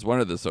it was, one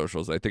of the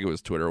socials, I think it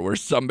was Twitter, where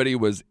somebody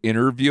was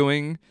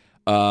interviewing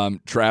Uncle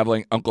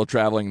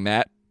Traveling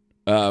Matt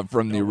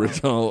from the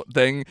original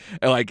thing,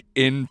 and like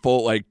in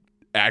full, like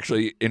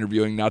actually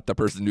interviewing not the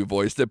person who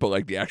voiced it, but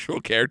like the actual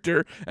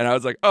character. And I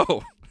was like,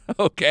 oh,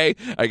 okay,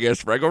 I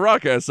guess Fraggle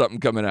Rock has something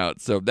coming out.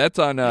 So that's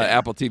on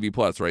Apple TV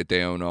Plus, right?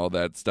 They own all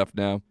that stuff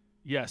now.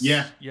 Yes.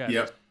 Yeah. Yeah.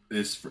 Yep.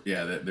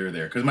 They're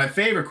there. Because my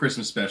favorite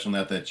Christmas special,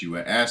 not that you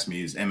asked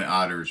me, is Emmett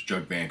Otter's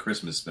Jug Band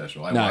Christmas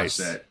special. I watch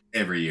that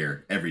every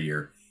year.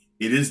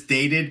 It is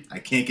dated. I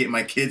can't get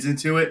my kids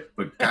into it,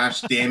 but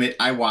gosh damn it,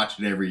 I watch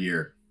it every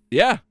year.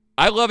 Yeah,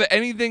 I love it.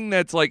 Anything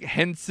that's like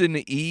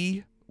Henson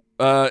E,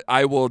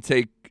 I will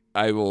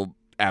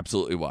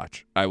absolutely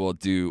watch. I will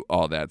do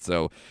all that.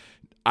 So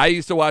I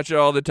used to watch it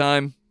all the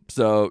time.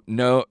 So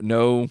no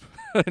no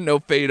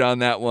fade on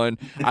that one.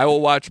 I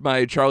will watch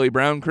my Charlie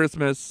Brown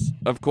Christmas,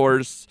 of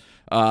course.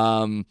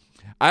 I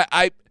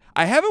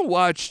haven't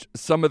watched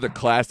some of the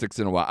classics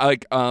in a while.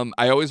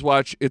 I always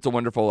watch It's a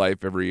Wonderful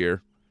Life every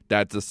year.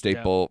 That's a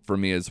staple for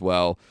me as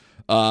well.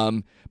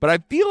 But I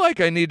feel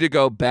like I need to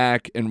go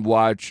back and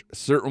watch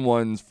certain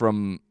ones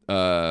from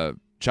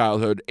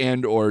childhood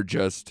and or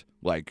just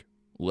like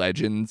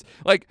legends.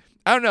 Like,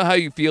 I don't know how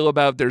you feel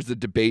about, there's a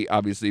debate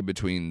obviously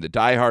between the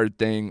Die Hard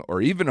thing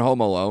or even Home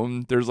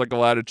Alone. There's like a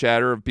lot of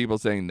chatter of people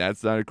saying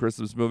that's not a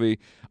Christmas movie.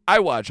 I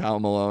watch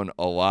Home Alone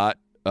a lot,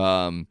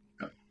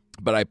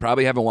 but I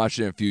probably haven't watched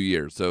it in a few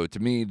years. So to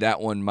me,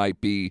 that one might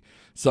be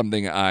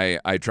something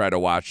I try to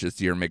watch this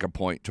year, make a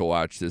point to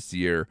watch this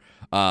year.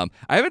 I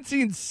haven't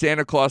seen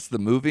Santa Claus the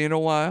movie in a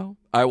while.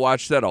 I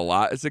watched that a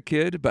lot as a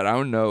kid, but I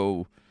don't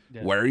know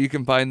where you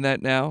can find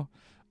that now.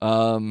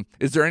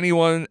 Is there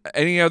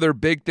any other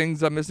big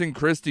things I'm missing?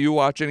 Chris, do you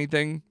watch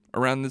anything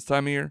around this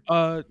time of year?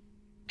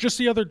 Just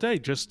the other day,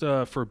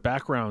 for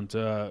background,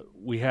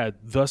 we had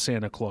The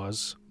Santa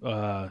Claus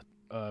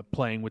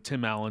playing with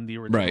Tim Allen, the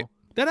original. Right.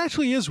 That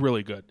actually is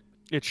really good.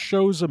 It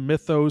shows a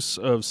mythos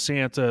of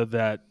Santa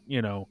that,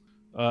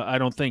 I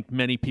don't think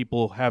many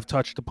people have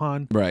touched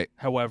upon. Right.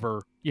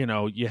 However,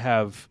 you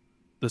have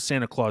the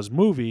Santa Claus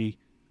movie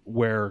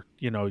where,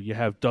 you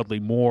have Dudley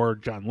Moore,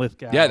 John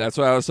Lithgow. Yeah, that's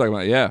what I was talking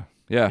about. Yeah.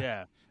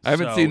 I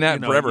haven't seen that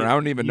in forever. I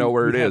don't even know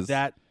where it is.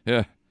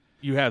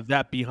 You have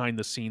that behind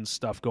the scenes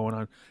stuff going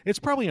on. It's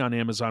probably on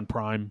Amazon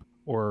Prime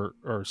or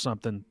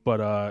something,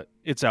 but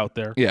it's out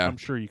there. Yeah. I'm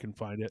sure you can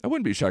find it. I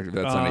wouldn't be shocked if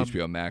that's on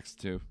HBO Max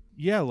too.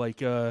 Yeah,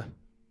 like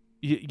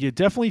you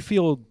definitely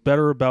feel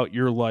better about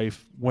your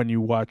life when you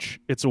watch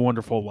It's a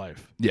Wonderful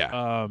Life.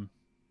 Yeah.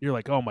 You're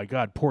like, oh my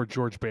God, poor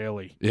George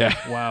Bailey. Yeah.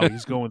 Wow,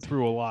 he's going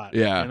through a lot.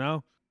 Yeah.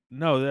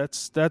 No,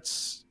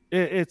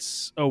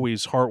 it's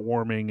always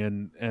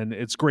heartwarming and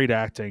it's great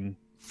acting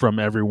from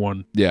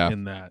everyone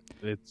in that.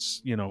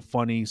 It's,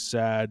 funny,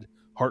 sad,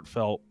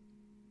 heartfelt.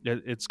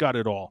 It's got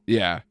it all.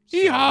 Yeah.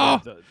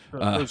 So,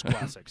 those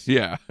classics.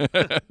 Yeah.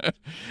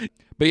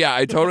 But yeah,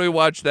 I totally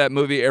watch that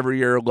movie every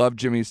year. Love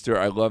Jimmy Stewart.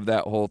 I love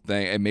that whole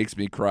thing. It makes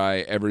me cry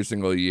every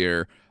single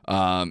year.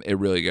 It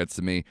really gets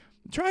to me.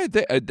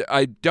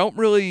 I don't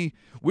really,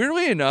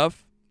 weirdly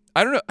enough,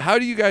 I don't know. How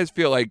do you guys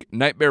feel like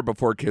Nightmare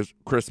Before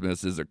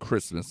Christmas is a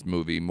Christmas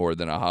movie more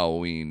than a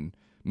Halloween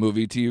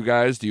movie to you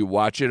guys? Do you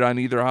watch it on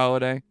either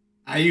holiday?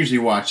 I usually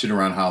watch it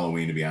around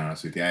Halloween, to be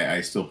honest with you.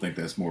 I still think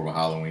that's more of a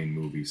Halloween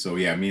movie. So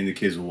yeah, me and the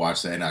kids will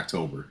watch that in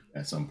October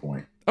at some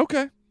point.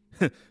 Okay.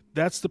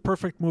 That's the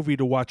perfect movie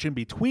to watch in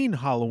between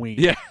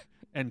Halloween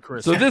and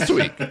Christmas. So this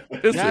week.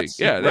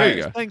 Yeah, there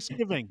you go.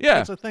 Thanksgiving.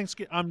 Yeah. It's a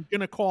Thanksgiving. I'm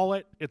going to call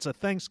it. It's a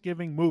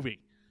Thanksgiving movie.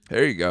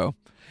 There you go.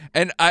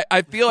 And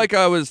I feel like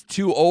I was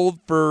too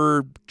old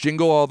for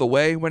Jingle All the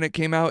Way when it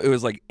came out. It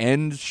was like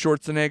end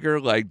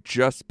Schwarzenegger, like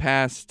just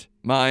past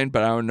mine,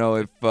 but I don't know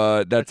if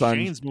that's on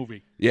Shane's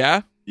movie.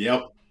 Yeah?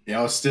 Yep.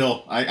 Yeah,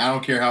 I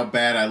don't care how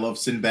bad I love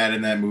Sinbad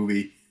in that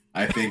movie.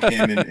 I think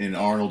him and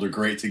Arnold are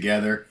great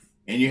together.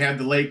 And you have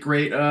the late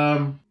great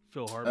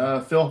Phil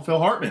Hartman. Phil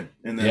Hartman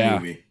in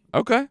that movie.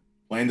 Okay.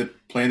 Playing the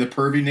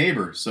pervy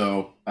neighbor.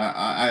 So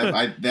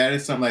I that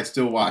is something I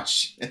still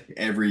watch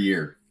every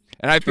year.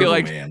 And I feel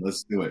like, man,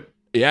 let's do it.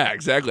 Yeah,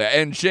 exactly.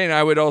 And Shane,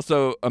 I would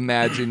also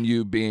imagine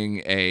you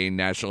being a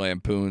National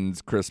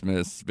Lampoon's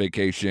Christmas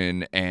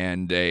Vacation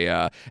and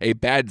a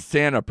Bad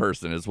Santa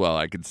person as well.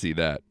 I could see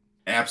that.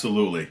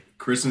 Absolutely.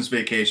 Christmas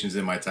Vacation is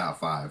in my top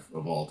 5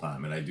 of all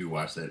time, and I do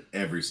watch that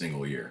every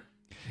single year.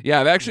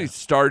 Yeah, I've actually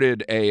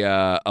started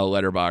a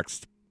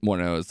Letterboxd, one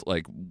of those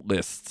like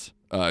lists,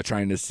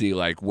 trying to see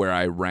like where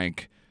I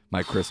rank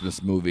my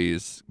Christmas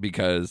movies,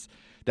 because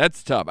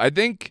that's tough. I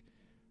think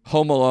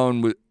Home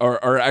Alone,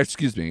 or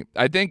excuse me,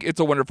 I think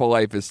It's a Wonderful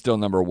Life is still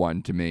number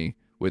 1 to me,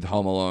 with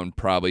Home Alone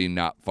probably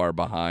not far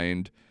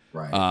behind.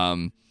 Right.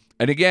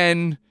 And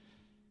again,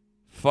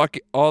 fuck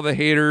all the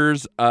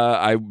haters.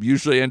 I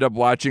usually end up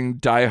watching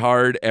Die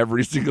Hard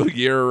every single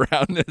year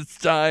around this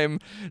time.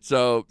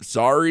 So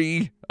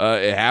sorry,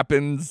 it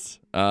happens.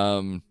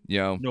 No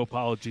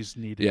apologies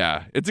needed.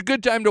 Yeah, it's a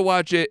good time to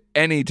watch it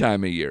any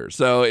time of year.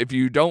 So if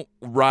you don't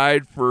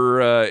ride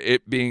for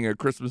it being a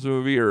Christmas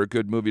movie or a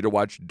good movie to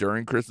watch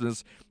during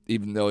Christmas,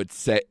 even though it's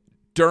set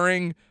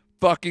during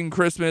fucking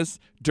Christmas,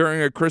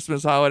 during a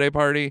Christmas holiday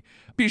party,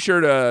 be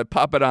sure to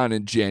pop it on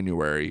in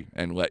January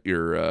and let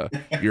your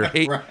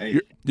hate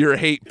right. your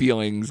hate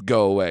feelings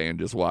go away and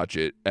just watch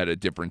it at a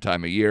different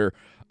time of year.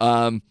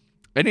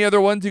 Any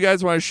other ones you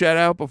guys want to shout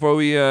out before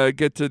we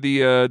get to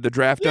the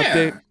draft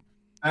update?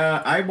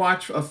 I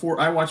watch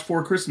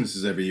Four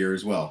Christmases every year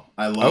as well.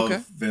 I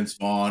love Vince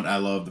Vaughn. I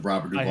love the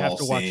Robert Duvall I have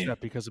to watch scene.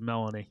 that because of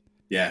Melanie.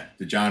 Yeah,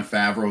 the Jon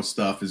Favreau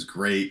stuff is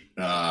great.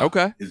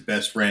 His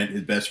best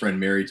friend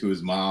married to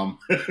his mom.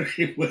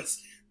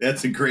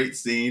 That's a great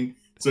scene.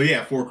 So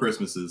yeah, Four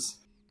Christmases.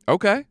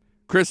 Okay.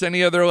 Chris,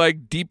 any other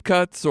like deep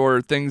cuts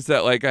or things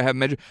that like I have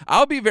mentioned?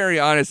 I'll be very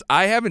honest,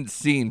 I haven't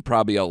seen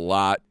probably a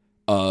lot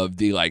of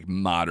the like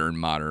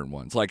modern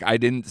ones. Like I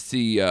didn't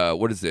see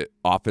what is it?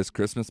 Office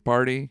Christmas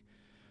Party?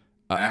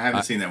 I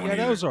haven't seen that one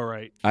either. That was all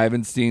right. I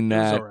haven't seen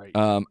that. All right.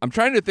 I'm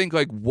trying to think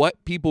like what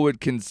people would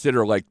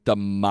consider like the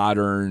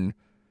modern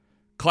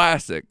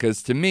classic,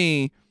 because to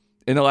me,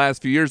 in the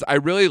last few years, I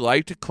really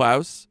liked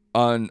Klaus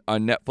on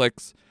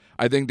Netflix.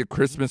 I think the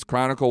Christmas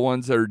Chronicle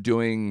ones are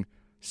doing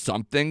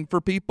something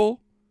for people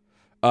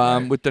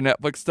with the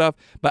Netflix stuff.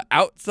 But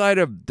outside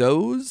of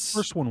those,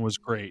 First one was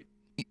great.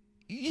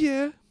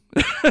 Yeah.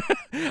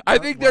 I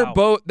think they're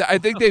both. I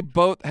think they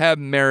both have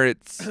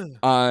merits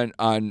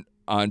on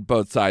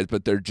both sides,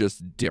 but they're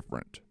just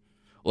different.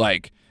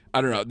 Like,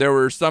 I don't know. There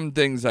were some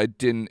things I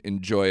didn't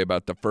enjoy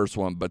about the first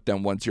one, but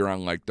then once you're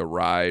on like the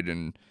ride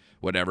and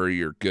whatever,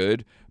 you're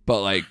good.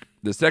 But like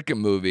the second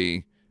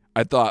movie,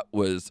 I thought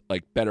was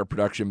like better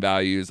production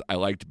values. I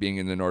liked being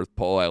in the North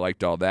Pole. I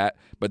liked all that,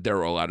 but there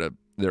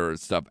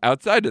was stuff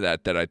outside of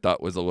that I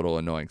thought was a little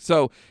annoying.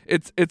 So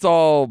it's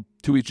all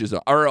to each his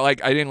own. Or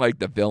like I didn't like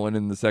the villain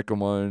in the second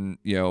one,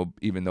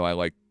 even though I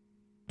liked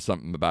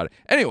something about it.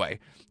 Anyway,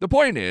 the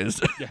point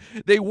is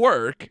they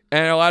work,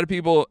 and a lot of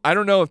people, I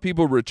don't know if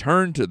people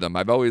return to them.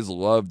 I've always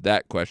loved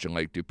that question.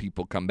 Like, do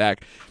people come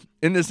back?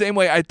 In the same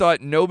way, I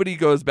thought nobody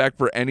goes back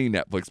for any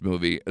Netflix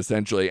movie,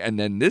 essentially. And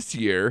then this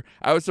year,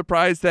 I was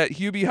surprised that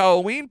Hubie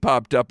Halloween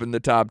popped up in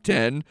the top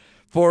 10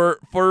 for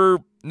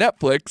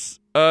Netflix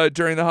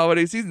during the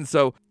holiday season.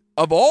 So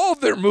of all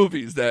of their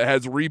movies that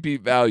has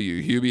repeat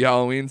value, Hubie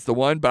Halloween's the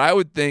one. But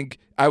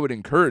I would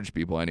encourage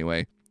people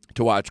anyway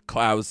to watch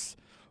Klaus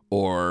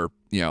or,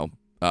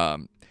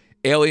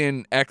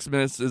 Alien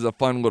Xmas is a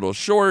fun little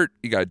short.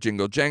 You got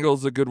Jingle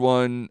Jangle's a good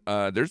one.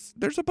 There's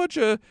a bunch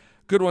of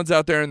good ones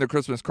out there, and the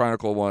Christmas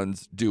Chronicle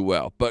ones do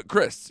well. But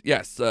Chris,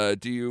 yes,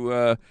 do you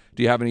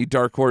have any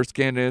dark horse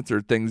candidates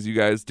or things you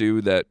guys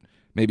do that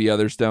maybe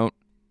others don't?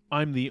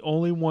 I'm the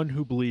only one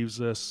who believes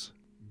this,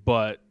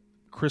 but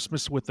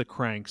Christmas with the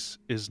Cranks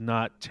is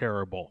not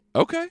terrible.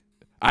 Okay.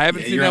 I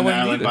haven't seen you're that on one the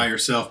island either. by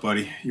yourself,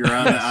 buddy. You're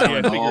on the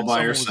island all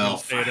by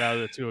yourself. Say it out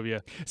of the two of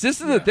you. So this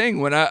is the thing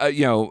when I,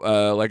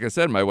 like I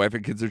said, my wife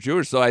and kids are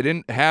Jewish, so I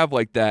didn't have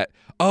like that.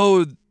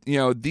 Oh,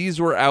 these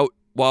were out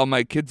while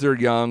my kids are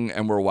young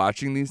and we're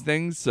watching these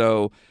things.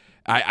 So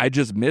I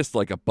just missed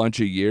like a bunch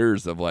of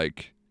years of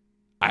like,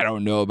 I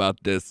don't know about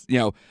this.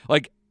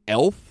 Like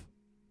Elf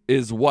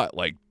is what,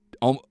 like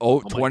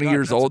 20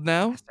 years old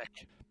now?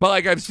 But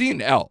like I've seen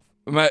Elf.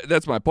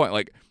 That's my point.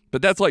 Like,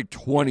 but that's like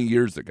 20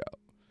 years ago.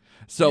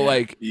 So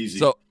easy.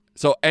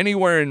 So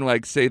anywhere in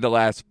like say the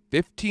last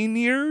 15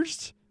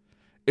 years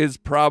is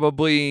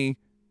probably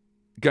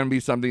going to be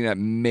something that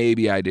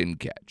maybe I didn't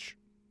catch,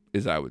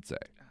 is I would say.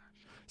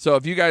 So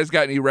if you guys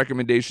got any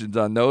recommendations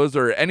on those,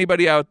 or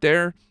anybody out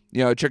there,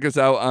 check us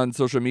out on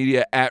social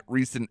media at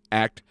Recent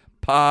Act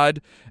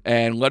Pod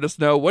and let us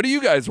know, what do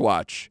you guys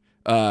watch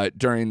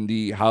during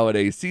the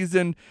holiday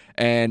season,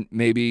 and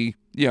maybe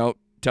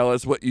tell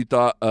us what you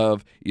thought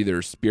of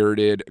either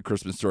Spirited, A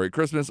Christmas Story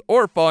Christmas,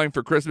 or Falling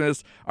for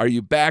Christmas. Are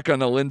you back on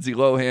the Lindsay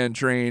Lohan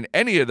train?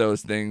 Any of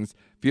those things,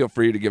 feel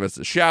free to give us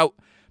a shout.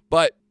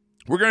 But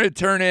we're going to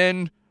turn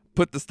in,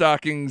 put the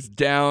stockings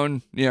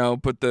down,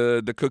 put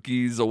the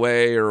cookies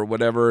away or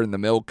whatever and the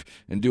milk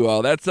and do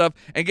all that stuff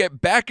and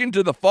get back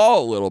into the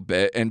fall a little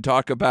bit and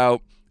talk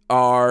about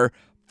our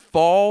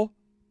fall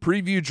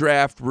preview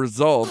draft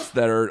results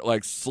that are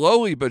like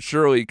slowly but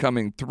surely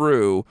coming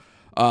through.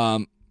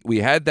 We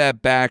had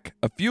that back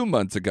a few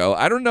months ago.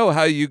 I don't know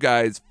how you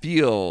guys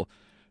feel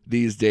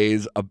these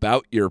days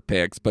about your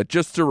picks, but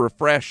just to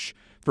refresh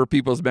for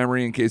people's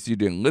memory in case you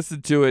didn't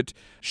listen to it,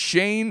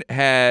 Shane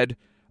had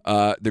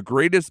The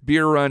Greatest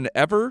Beer Run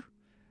Ever,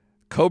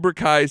 Cobra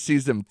Kai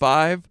Season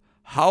 5,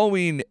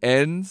 Halloween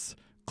Ends,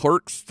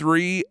 Clerks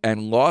 3,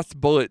 and Lost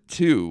Bullet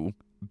 2,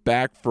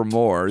 Back for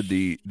More,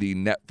 the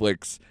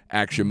Netflix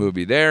action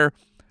movie there.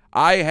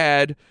 I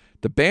had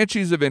The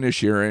Banshees of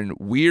Inisherin,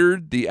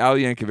 Weird, the Al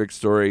Yankovic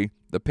Story,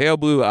 The Pale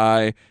Blue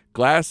Eye,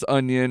 Glass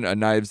Onion, A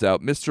Knives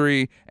Out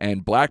Mystery,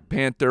 and Black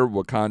Panther,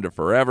 Wakanda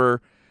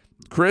Forever.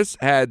 Chris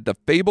had The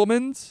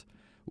Fablemans,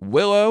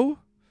 Willow,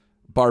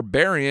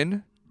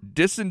 Barbarian,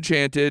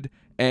 Disenchanted,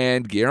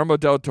 and Guillermo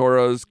del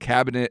Toro's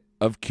Cabinet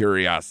of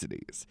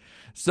Curiosities.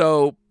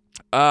 So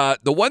the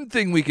one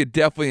thing we could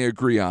definitely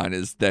agree on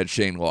is that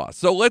Shane lost.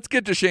 So let's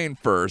get to Shane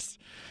first.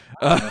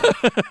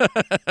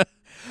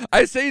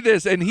 I say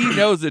this, and he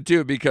knows it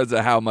too because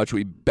of how much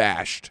we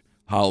bashed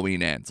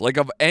Halloween Ends. Like,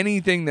 of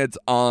anything that's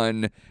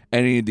on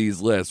any of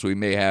these lists, we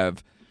may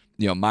have,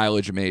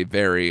 mileage may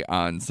vary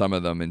on some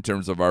of them in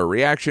terms of our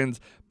reactions,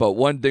 but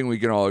one thing we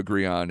can all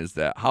agree on is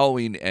that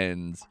Halloween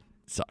Ends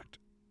sucked.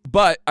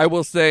 But I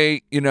will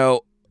say,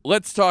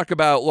 let's talk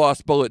about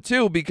Lost Bullet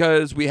 2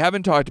 because we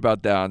haven't talked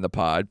about that on the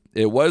pod.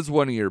 It was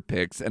one of your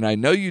picks, and I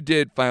know you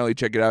did finally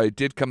check it out. It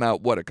did come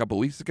out, a couple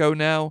weeks ago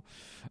now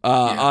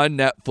on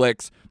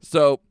Netflix.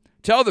 So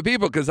tell the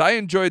people, because I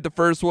enjoyed the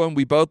first one.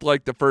 We both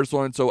liked the first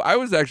one, so I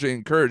was actually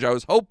encouraged. I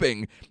was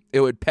hoping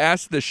it would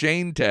pass the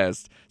Shane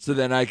test so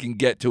then I can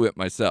get to it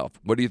myself.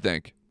 What do you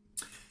think?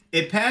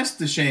 It passed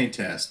the Shane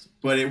test,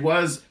 but it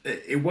wasn't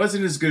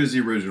as good as the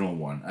original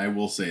one. I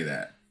will say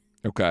that.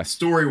 Okay.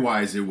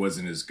 Story-wise, it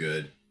wasn't as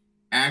good.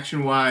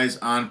 Action-wise,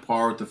 on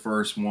par with the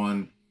first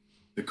one.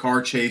 The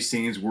car chase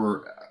scenes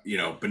were,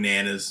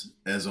 bananas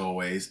as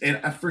always.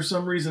 And for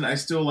some reason, I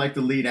still like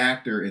the lead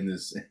actor in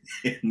this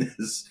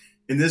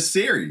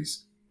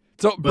series.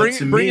 So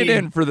bring it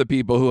in for the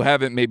people who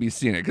haven't maybe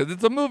seen it, because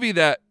it's a movie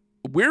that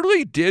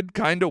weirdly did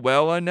kind of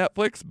well on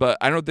Netflix, but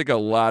I don't think a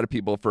lot of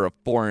people for a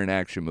foreign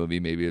action movie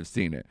maybe have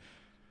seen it.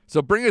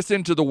 So bring us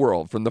into the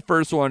world from the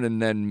first one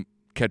and then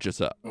catch us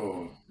up.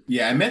 Oh,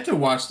 yeah, I meant to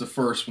watch the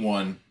first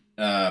one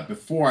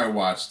before I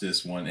watched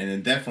this one, and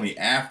then definitely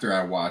after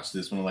I watched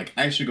this one, I'm like,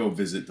 I should go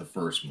visit the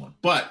first one.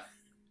 But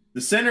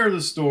the center of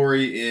the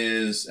story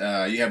is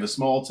you have a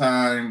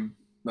small-time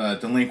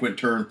delinquent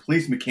turned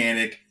police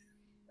mechanic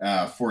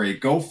for a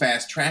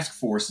go-fast task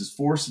force is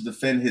forced to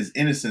defend his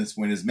innocence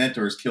when his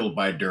mentor is killed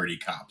by dirty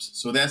cops.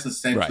 So that's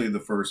essentially the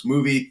first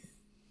movie.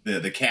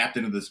 The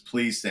captain of this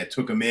police that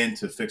took him in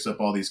to fix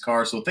up all these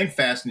cars. So think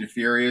Fast and the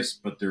Furious,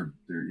 but they're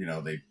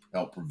they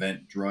help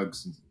prevent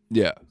drugs and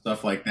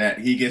stuff like that.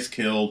 He gets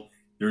killed.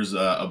 There's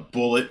a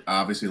bullet,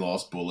 obviously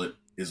lost bullet,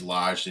 is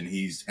lodged, and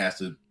he has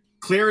to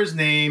clear his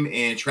name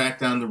and track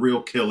down the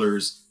real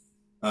killers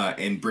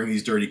and bring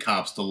these dirty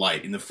cops to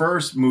light. And the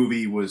first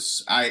movie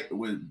went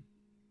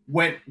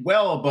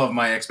well above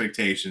my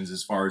expectations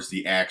as far as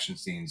the action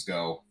scenes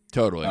go.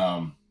 Totally.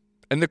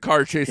 And the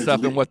car chase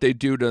stuff and what they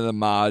do to the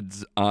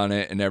mods on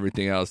it and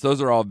everything else.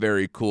 Those are all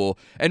very cool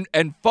and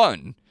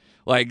fun.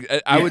 Like,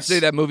 I would say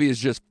that movie is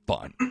just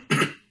fun.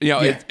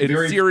 It's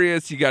very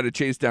serious. You got to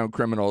chase down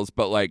criminals,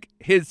 but like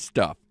his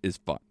stuff is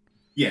fun.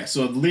 Yeah.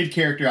 So the lead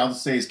character, I'll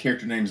just say his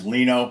character name is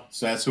Lino.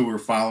 So that's who we're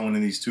following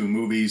in these two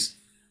movies.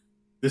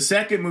 The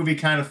second movie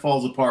kind of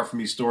falls apart for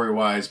me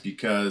story-wise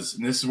because,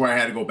 and this is where I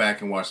had to go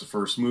back and watch the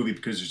first movie,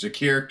 because there's a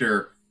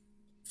character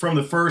from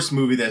the first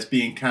movie that's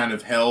being kind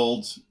of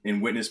held in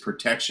witness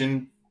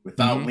protection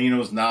without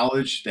Lino's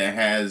knowledge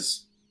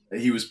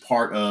he was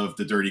part of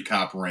the dirty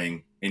cop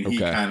ring. And he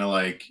kind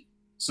of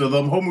so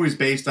the whole movie is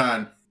based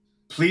on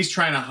police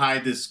trying to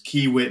hide this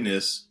key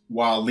witness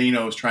while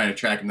Lino is trying to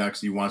track him down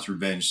because he wants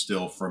revenge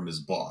still from his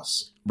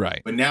boss.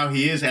 Right. But now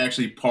he is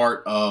actually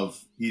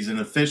he's an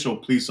official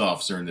police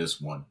officer in this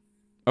one.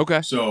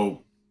 Okay.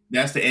 So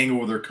that's the angle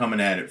where they're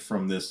coming at it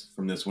from this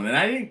one. And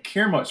I didn't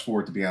care much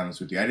for it, to be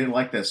honest with you. I didn't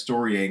like that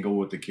story angle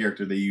with the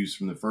character they used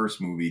from the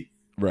first movie.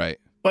 Right.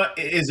 But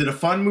is it a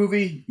fun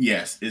movie?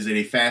 Yes. Is it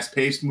a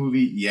fast-paced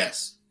movie?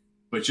 Yes.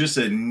 But just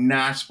a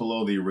notch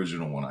below the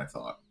original one, I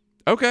thought.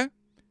 Okay.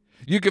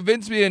 You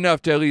convinced me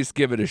enough to at least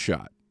give it a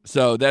shot.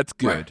 So that's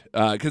good.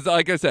 Because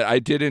like I said, I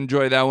did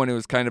enjoy that one. It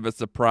was kind of a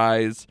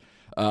surprise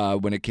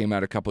when it came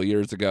out a couple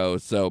years ago.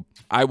 So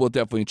I will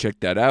definitely check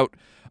that out.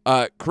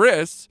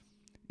 Chris,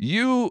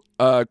 you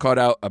caught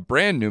out a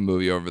brand new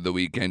movie over the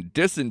weekend,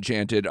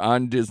 Disenchanted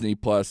on Disney+.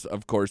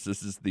 Of course,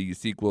 this is the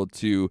sequel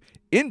to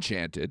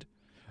Enchanted,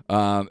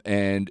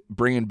 and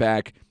bringing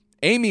back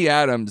Amy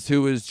Adams,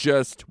 who is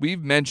just,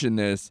 we've mentioned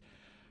this,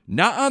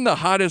 not on the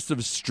hottest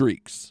of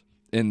streaks.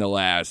 in the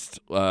last,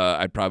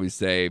 I'd probably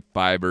say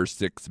 5 or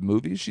 6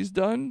 movies she's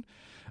done.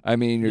 I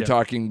mean, you're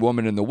talking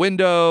Woman in the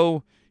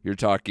Window. You're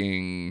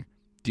talking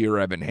Dear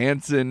Evan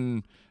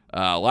Hansen.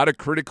 A lot of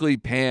critically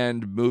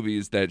panned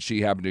movies that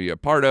she happened to be a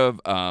part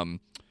of.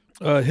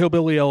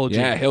 Hillbilly Elegy.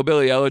 Yeah,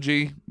 Hillbilly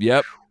Elegy.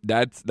 Yep,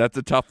 that's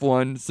a tough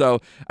one. So,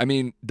 I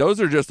mean, those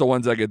are just the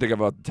ones I can think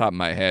of off the top of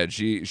my head.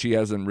 She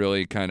hasn't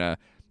really kind of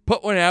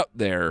put one out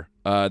there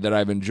that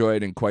I've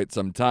enjoyed in quite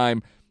some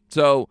time.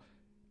 So,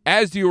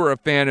 as you were a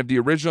fan of the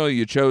original,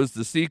 you chose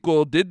the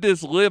sequel. Did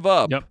this live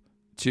up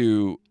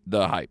to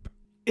the hype?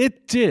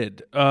 It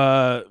did.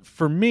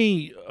 For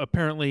me,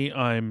 apparently,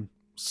 I'm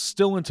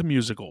still into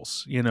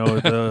musicals. You know,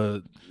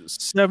 the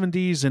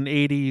 70s and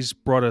 80s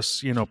brought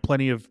us,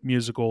 plenty of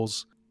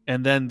musicals.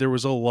 And then there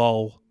was a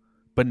lull.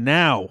 But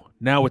now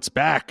it's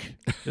back,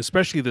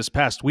 especially this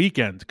past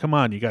weekend. Come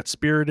on, you got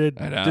Spirited,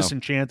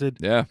 Disenchanted.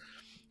 Yeah.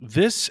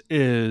 This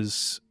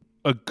is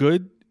a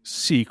good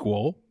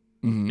sequel.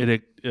 Mm-hmm.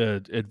 It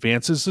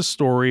advances the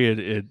story.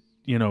 It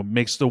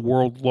makes the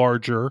world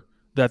larger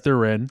that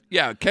they're in.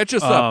 Yeah, catch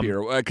us up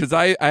here, because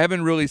I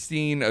haven't really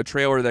seen a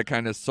trailer that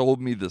kind of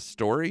sold me the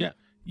story.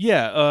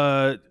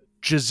 Yeah.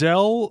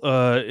 Giselle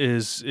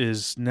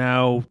is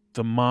now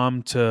the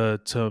mom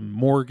to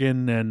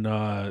Morgan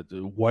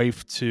and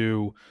wife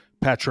to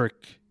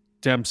Patrick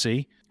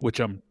Dempsey, which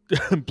I'm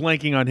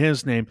blanking on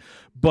his name,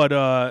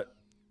 but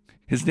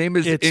his name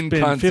is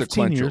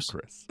inconsequential,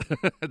 Chris.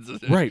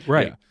 Right.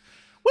 Yeah.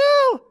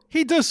 Well,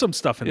 he does some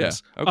stuff in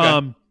this.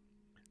 Okay.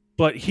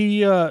 But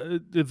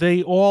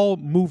they all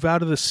move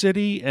out of the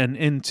city and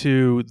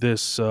into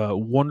this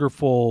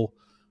wonderful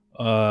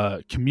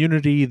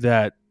community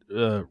that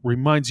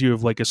reminds you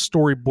of like a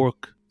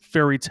storybook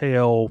fairy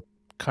tale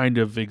kind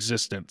of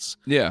existence.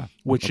 Yeah.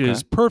 Which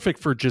is perfect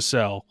for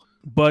Giselle.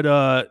 But,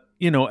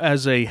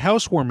 as a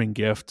housewarming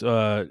gift,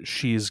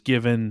 she's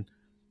given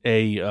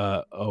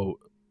a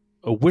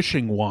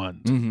wishing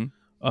wand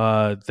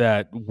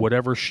that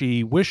whatever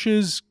she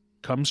wishes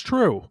comes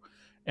true.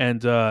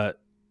 And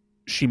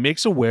she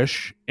makes a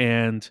wish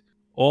and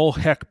all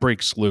heck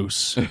breaks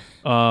loose.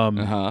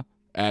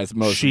 As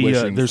most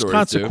wishing there's stories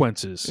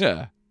consequences.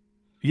 do.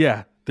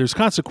 Yeah. There's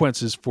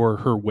consequences for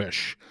her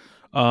wish,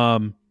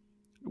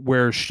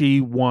 where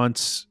she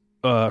wants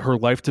her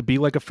life to be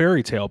like a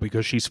fairy tale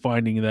because she's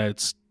finding that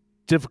it's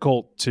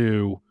difficult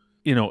to,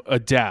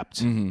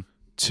 adapt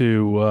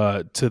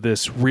to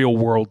this real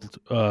world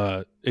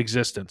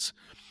existence.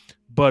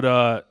 But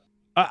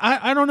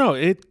I don't know.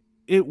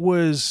 It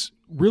was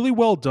really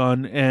well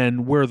done,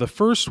 and where the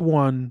first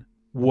one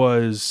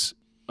was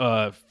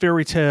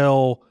fairy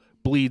tale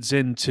bleeds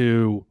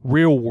into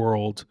real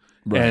world,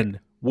 and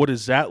what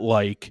is that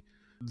like?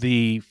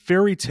 The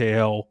fairy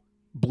tale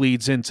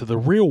bleeds into the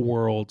real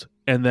world,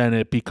 and then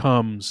it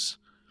becomes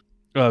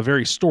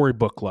very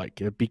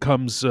storybook-like. It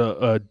becomes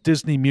a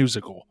Disney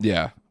musical.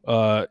 Yeah.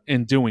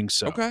 In doing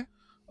so. Okay.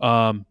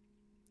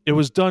 It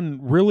was done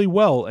really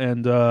well,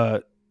 and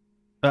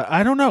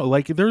I don't know.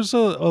 Like, there's a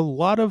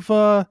lot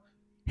of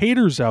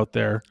haters out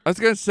there. I was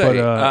gonna say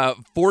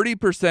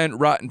 40%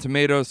 Rotten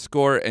Tomatoes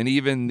score, and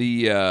even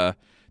the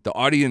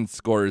audience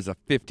score is a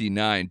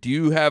 59. Do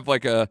you have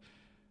like a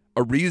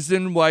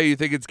reason why you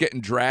think it's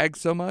getting dragged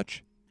so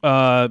much?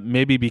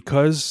 Maybe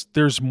because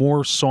there's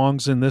more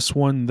songs in this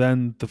one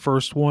than the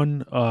first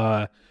one.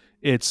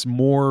 It's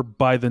more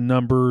by the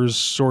numbers,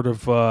 sort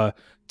of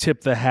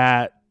tip the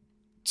hat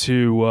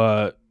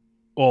to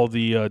all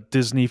the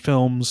Disney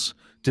films,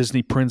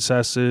 Disney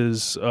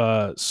princesses,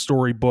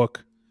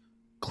 storybook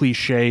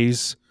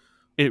cliches.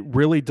 It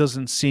really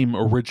doesn't seem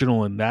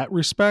original in that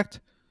respect,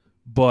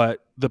 but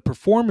the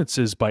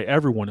performances by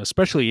everyone,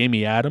 especially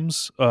Amy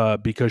Adams,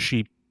 because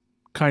she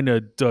kind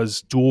of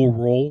does dual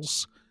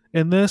roles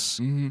in this,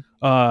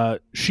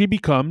 she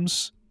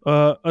becomes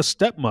a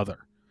stepmother.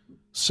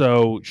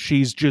 So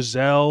she's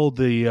Giselle,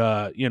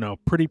 the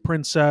pretty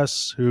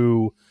princess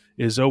who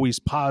is always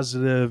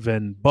positive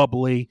and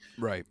bubbly.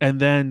 Right. And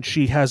then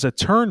she has a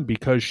turn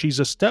because she's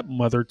a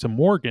stepmother to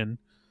Morgan.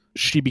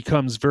 She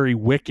becomes very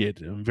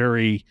wicked and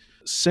very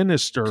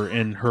sinister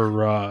in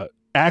her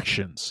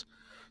actions.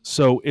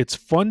 So it's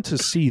fun to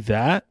see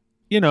that.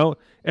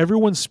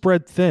 Everyone's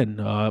spread thin.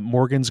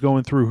 Morgan's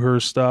going through her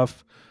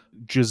stuff.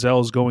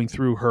 Giselle's going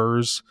through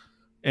hers.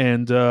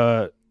 And,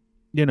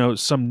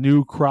 some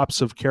new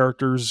crops of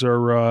characters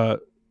are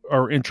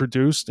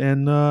introduced.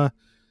 And,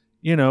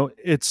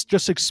 it's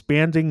just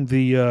expanding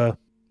the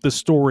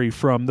story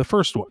from the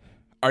first one.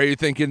 Are you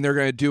thinking they're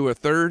going to do a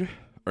third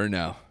or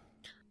no?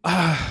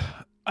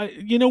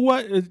 You know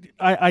what?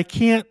 I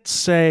can't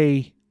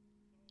say,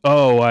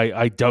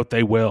 I doubt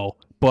they will.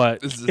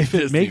 But if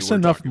it makes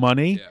enough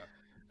money,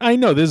 I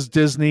know this is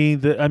Disney.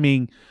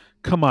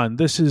 Come on.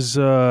 This is,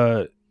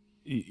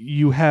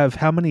 you have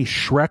how many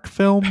Shrek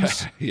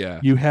films? Yeah.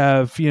 You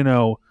have,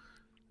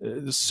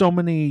 so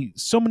many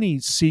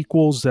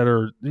sequels that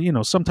are,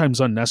 sometimes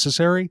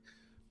unnecessary.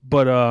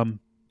 But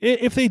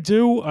if they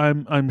do,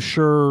 I'm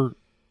sure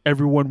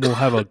everyone will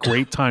have a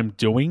great time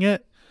doing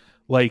it.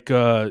 Like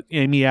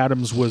Amy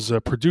Adams was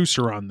a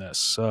producer on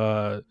this.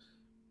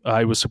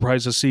 I was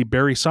surprised to see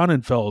Barry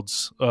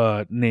Sonnenfeld's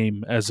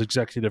name as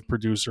executive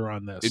producer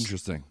on this.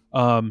 Interesting.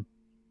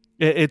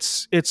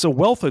 It's a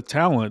wealth of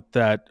talent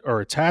that are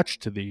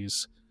attached to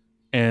these,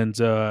 and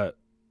I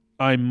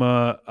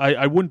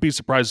wouldn't be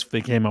surprised if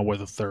they came out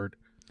with a third.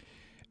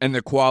 And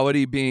the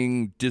quality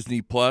being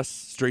Disney Plus,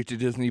 straight to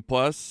Disney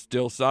Plus,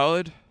 still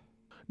solid?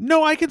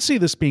 No, I can see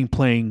this being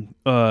playing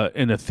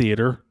in a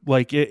theater.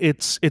 Like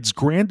it's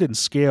grand in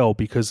scale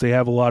because they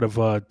have a lot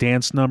of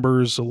dance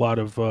numbers, a lot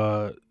of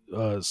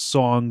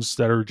songs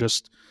that are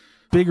just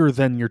bigger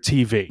than your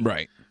TV.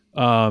 Right.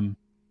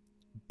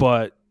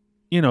 But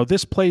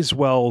this plays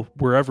well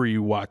wherever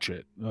you watch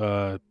it.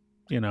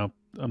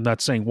 I'm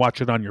not saying watch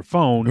it on your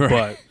phone, right.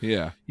 But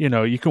yeah,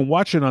 you can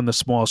watch it on the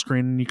small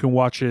screen and you can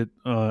watch it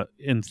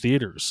in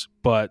theaters.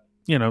 But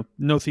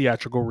no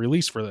theatrical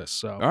release for this.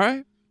 So all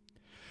right.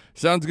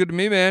 Sounds good to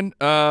me, man.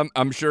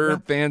 I'm sure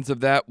fans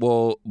of that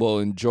will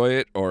enjoy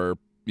it, or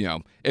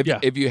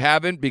if you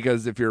haven't,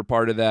 because if you're a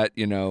part of that,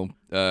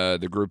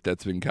 the group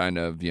that's been kind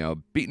of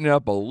beating it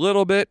up a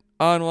little bit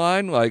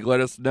online, like let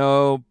us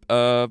know,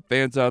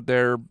 fans out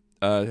there,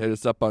 hit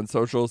us up on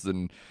socials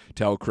and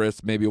tell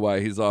Chris maybe why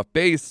he's off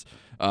base.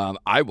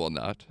 I will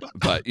not,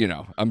 but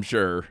I'm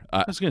sure.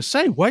 I was gonna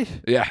say what?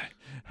 Yeah.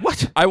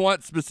 What? I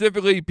want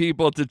specifically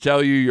people to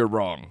tell you you're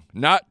wrong,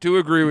 not to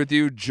agree with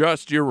you,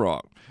 just you're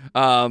wrong.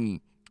 No,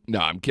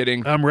 I'm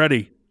kidding. I'm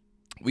ready.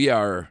 We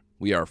are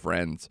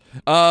friends.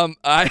 The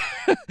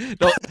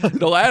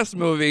last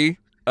movie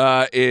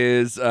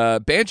is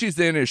Banshees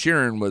of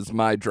Inisherin was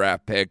my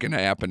draft pick, and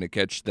I happened to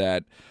catch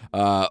that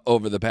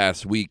over the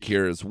past week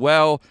here as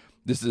well.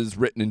 This is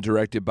written and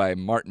directed by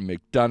Martin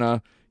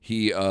McDonagh.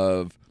 He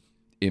of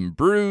In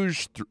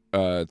Bruges,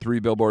 3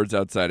 Billboards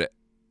Outside of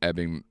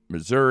Ebbing,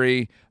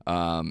 Missouri,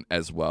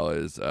 as well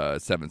as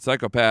 7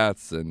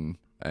 Psychopaths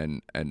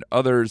and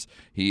others.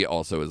 He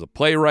also is a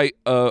playwright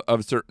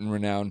of certain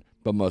renown,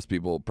 but most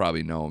people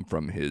probably know him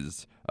from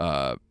his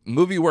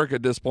movie work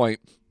at this point.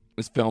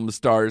 This film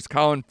stars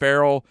Colin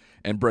Farrell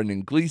and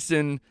Brendan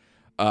Gleeson.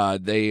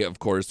 They, of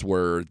course,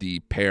 were the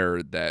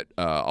pair that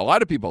a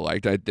lot of people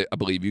liked. I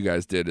believe you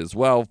guys did as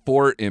well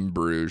for In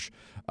Bruges.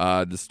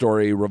 The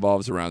story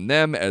revolves around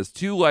them as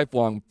 2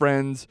 lifelong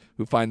friends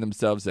who find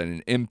themselves at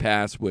an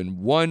impasse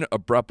when one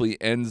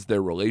abruptly ends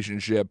their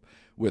relationship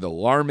with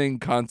alarming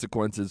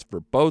consequences for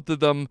both of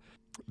them.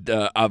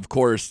 Of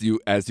course,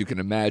 as you can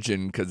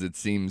imagine, because it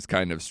seems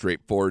kind of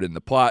straightforward in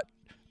the plot,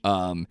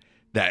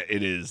 that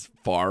it is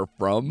far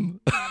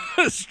from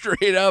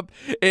straight up.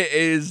 It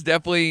is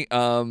definitely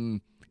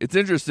it's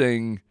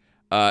interesting.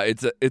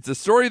 It's a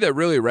story that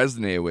really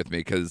resonated with me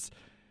because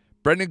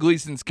Brendan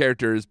Gleeson's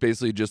character is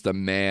basically just a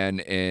man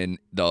in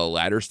the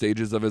latter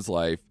stages of his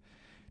life,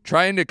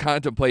 trying to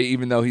contemplate,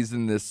 even though he's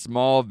in this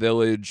small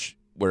village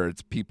where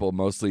it's people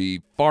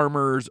mostly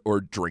farmers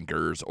or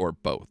drinkers or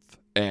both.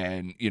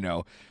 And,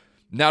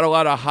 not a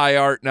lot of high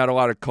art, not a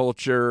lot of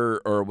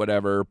culture or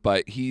whatever,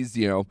 but he's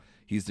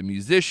a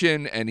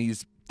musician and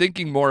he's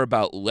thinking more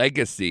about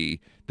legacy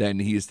than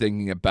he's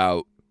thinking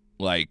about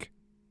like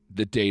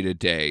the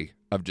day-to-day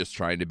of just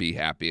trying to be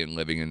happy and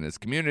living in this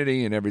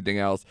community and everything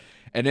else.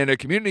 And in a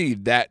community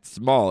that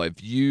small,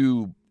 if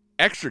you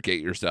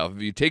extricate yourself,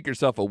 if you take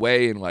yourself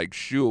away and like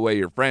shoo away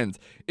your friends,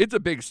 it's a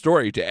big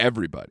story to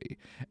everybody.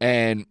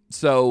 And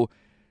so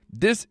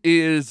this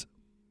is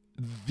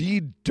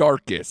the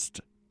darkest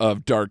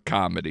of dark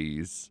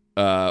comedies,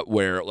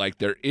 where like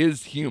there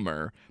is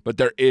humor, but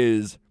there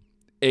is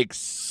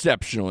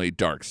exceptionally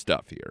dark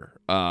stuff here,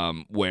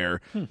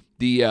 where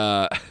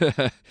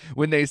the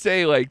when they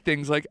say like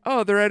things like,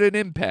 oh, they're at an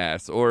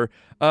impasse or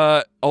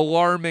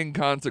alarming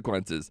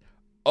consequences,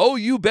 oh,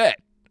 you bet.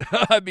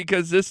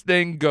 Because this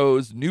thing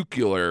goes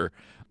nuclear.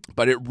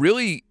 But it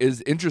really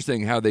is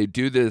interesting how they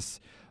do this.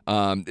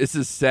 This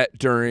is set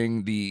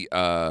during the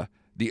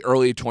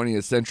early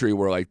 20th century,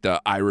 where like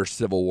the Irish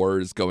Civil War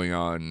is going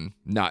on,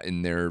 not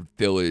in their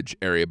village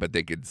area, but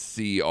they could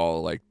see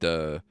all like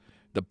the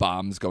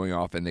bombs going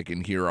off, and they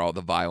can hear all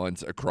the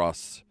violence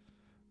across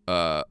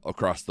the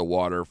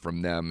water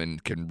from them,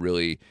 and can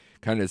really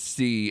kind of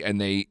see.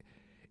 And they,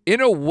 in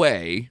a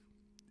way,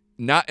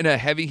 not in a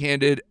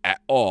heavy-handed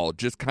at all,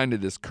 just kind of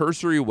this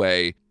cursory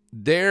way,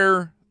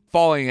 their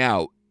falling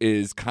out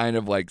is kind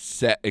of like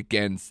set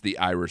against the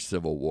Irish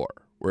Civil War,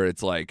 where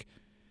it's like,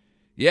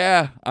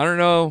 yeah, I don't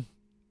know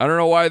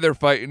why they're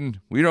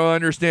fighting. We don't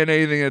understand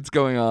anything that's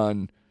going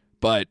on,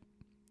 but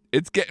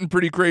it's getting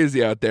pretty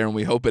crazy out there, and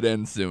we hope it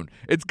ends soon.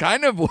 It's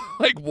kind of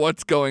like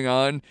what's going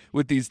on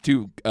with these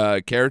 2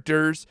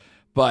 characters,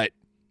 but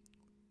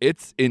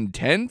it's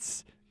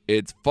intense.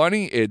 It's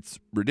funny. It's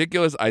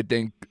ridiculous. I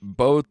think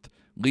both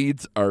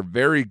leads are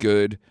very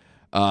good.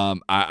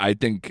 I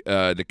think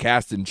the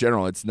cast in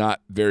general, it's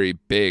not very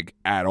big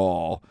at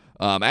all.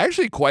 I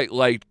actually quite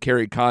liked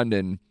Carrie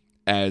Condon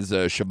as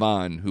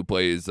Siobhan, who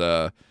plays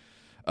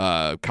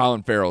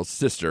Colin Farrell's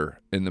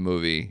sister in the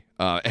movie,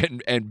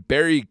 and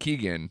Barry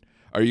Keoghan.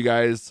 Are you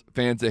guys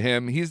fans of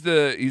him? He's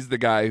the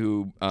guy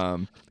who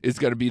is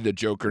going to be the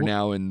Joker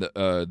now in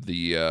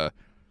the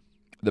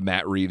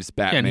Matt Reeves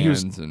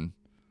Batmans and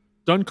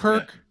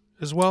Dunkirk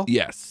as well.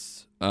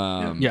 Yes.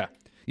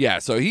 Yeah.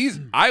 So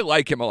I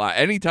like him a lot.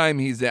 Anytime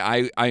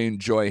I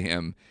enjoy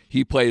him.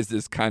 He plays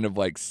this kind of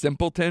like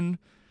simpleton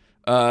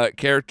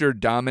character,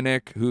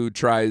 Dominic, who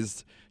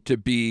tries to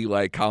be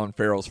like Colin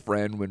Farrell's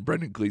friend when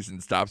Brendan Gleeson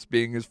stops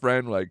being his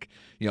friend, like,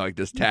 you know, like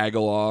this tag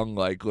along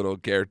like little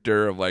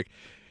character of like,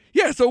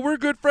 yeah, so we're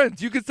good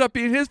friends. You can stop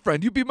being his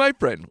friend. You be my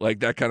friend. Like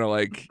that kind of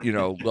like, you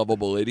know,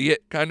 lovable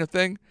idiot kind of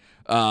thing.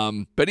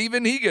 But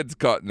even he gets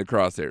caught in the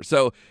crosshair.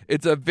 So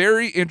it's a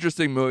very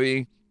interesting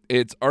movie.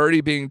 It's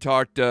already being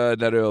talked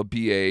that it'll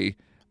be a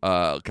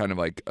kind of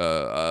like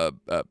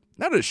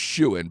not a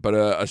shoo-in, but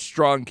a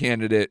strong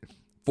candidate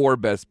for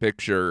Best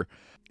Picture.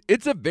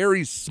 It's a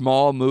very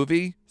small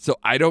movie, so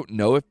I don't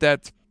know if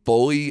that's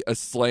fully a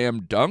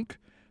slam dunk,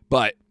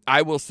 but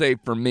I will say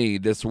for me,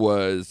 this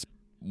was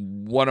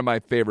one of my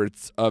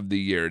favorites of the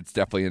year. It's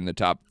definitely in the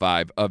top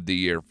 5 of the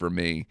year for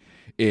me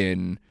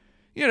in,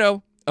 you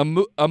know,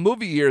 a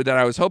movie year that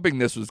I was hoping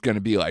this was going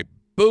to be like,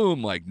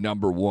 boom, like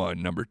number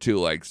 1, number 2,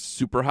 like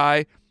super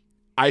high.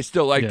 I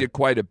still liked it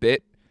quite a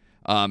bit,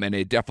 and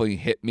it definitely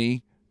hit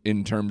me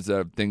in terms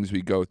of things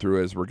we go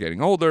through as we're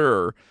getting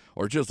older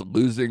or just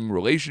losing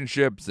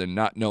relationships and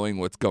not knowing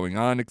what's going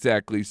on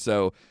exactly.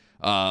 So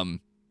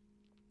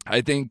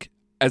I think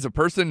as a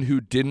person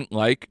who didn't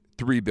like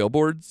 3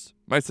 Billboards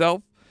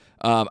myself,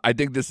 I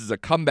think this is a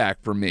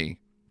comeback for me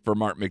for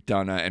Mark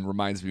McDonagh and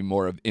reminds me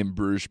more of In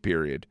Bruges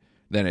period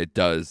than it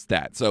does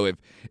that. So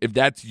if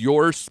that's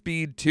your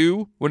speed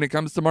too when it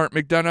comes to Mark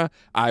McDonagh,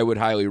 I would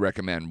highly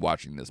recommend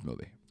watching this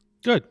movie.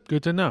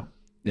 Good to know.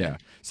 Yeah.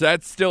 So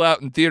that's still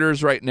out in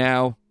theaters right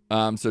now.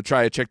 So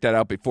try to check that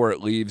out before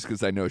it leaves,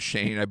 because I know,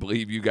 Shane, I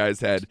believe you guys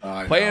had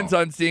plans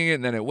on seeing it,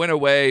 and then it went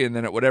away, and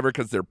then it whatever,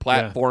 because they're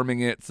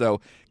platforming it. So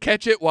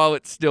catch it while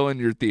it's still in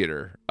your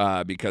theater,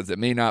 because it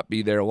may not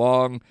be there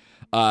long.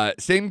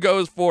 Same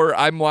goes for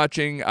I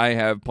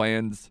have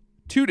plans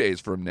 2 days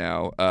from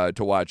now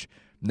to watch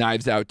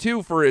Knives Out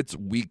 2 for its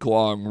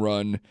week-long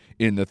run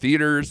in the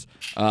theaters.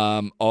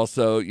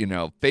 Also, you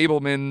know,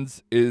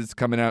 Fabelmans is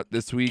coming out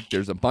this week.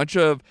 There's a bunch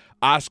of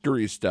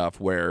Oscar-y stuff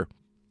where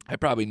I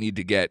probably need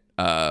to get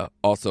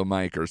also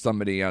Mike or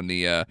somebody on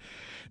the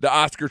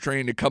Oscar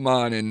train to come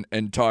on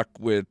and talk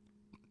with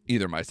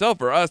either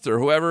myself or us or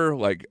whoever,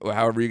 like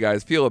however you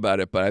guys feel about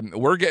it. But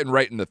we're getting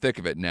right in the thick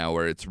of it now,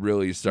 where it's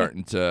really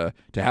starting to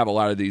have a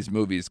lot of these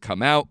movies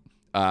come out.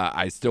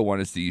 I still want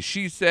to see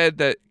She Said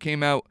that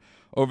came out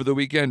over the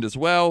weekend as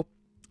well.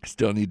 I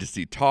still need to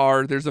see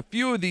Tar. There's a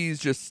few of these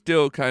just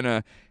still kind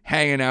of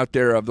hanging out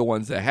there of the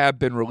ones that have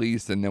been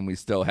released, and then we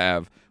still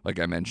have, like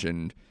I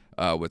mentioned,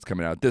 what's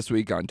coming out this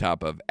week on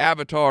top of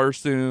Avatar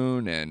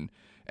soon,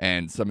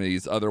 and some of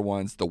these other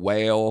ones. The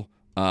Whale.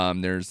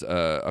 There's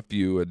a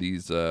few of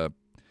these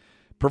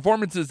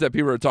performances that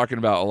people are talking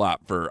about a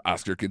lot for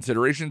Oscar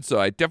consideration, so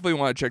I definitely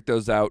want to check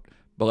those out.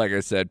 But like I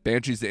said,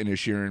 Banshees of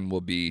Inisherin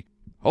will be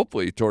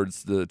hopefully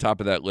towards the top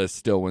of that list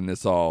still when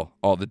this all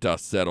the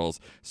dust settles.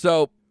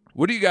 So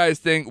what do you guys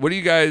think? What are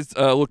you guys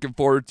looking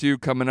forward to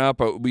coming up?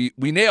 We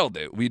nailed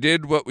it. We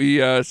did what we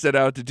set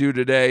out to do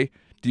today.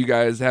 Do you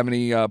guys have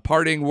any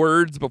parting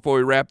words before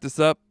we wrap this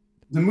up?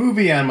 The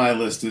movie on my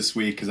list this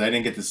week, because I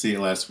didn't get to see it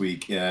last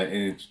week, and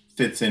it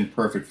fits in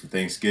perfect for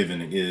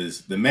Thanksgiving,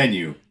 is The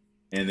Menu.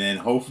 And then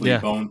hopefully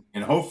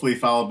hopefully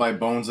followed by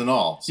Bones and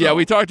All. So. Yeah,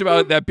 we talked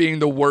about that being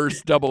the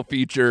worst double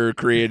feature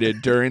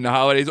created during the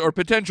holidays, or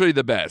potentially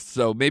the best.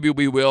 So maybe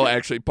we will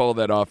actually pull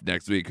that off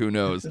next week. Who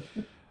knows?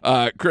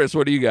 Chris,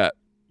 what do you got?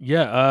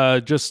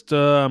 Yeah,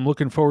 I'm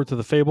looking forward to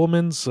the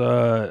Fabelmans.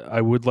 I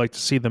would like to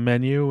see The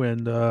Menu,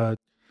 and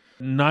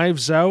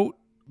Knives Out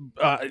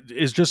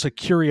is just a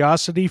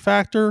curiosity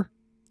factor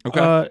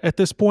at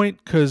this point,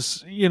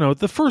 because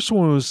the first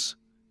one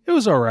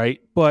was all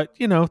right, but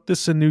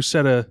this is a new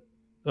set of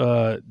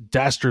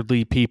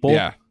dastardly people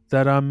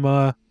that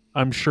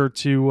I'm sure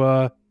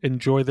to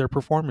enjoy their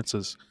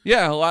performances.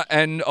 Yeah, a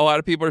lot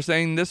of people are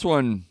saying this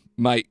one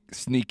might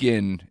sneak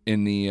in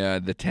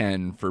the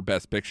 10 for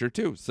Best Picture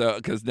too. So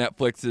because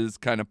Netflix is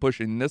kind of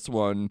pushing this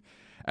one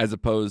as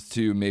opposed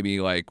to maybe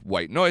like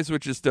White Noise,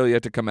 which is still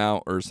yet to come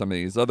out, or some of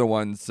these other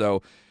ones.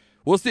 So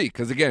we'll see,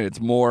 because again,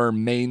 it's more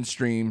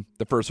mainstream.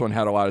 The first one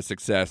had a lot of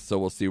success, so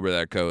we'll see where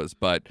that goes.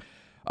 But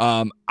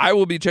I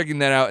will be checking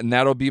that out, and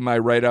that'll be my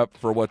write-up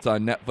for what's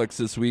on Netflix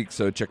this week,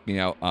 so check me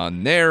out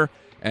on there.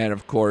 And,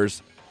 of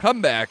course,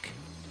 come back,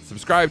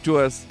 subscribe to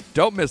us,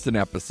 don't miss an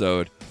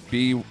episode,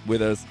 be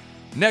with us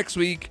next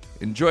week.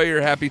 Enjoy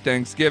your happy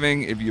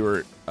Thanksgiving if you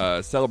were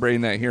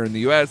celebrating that here in the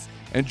U.S.,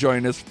 and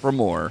join us for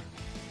more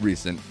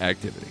recent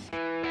activity.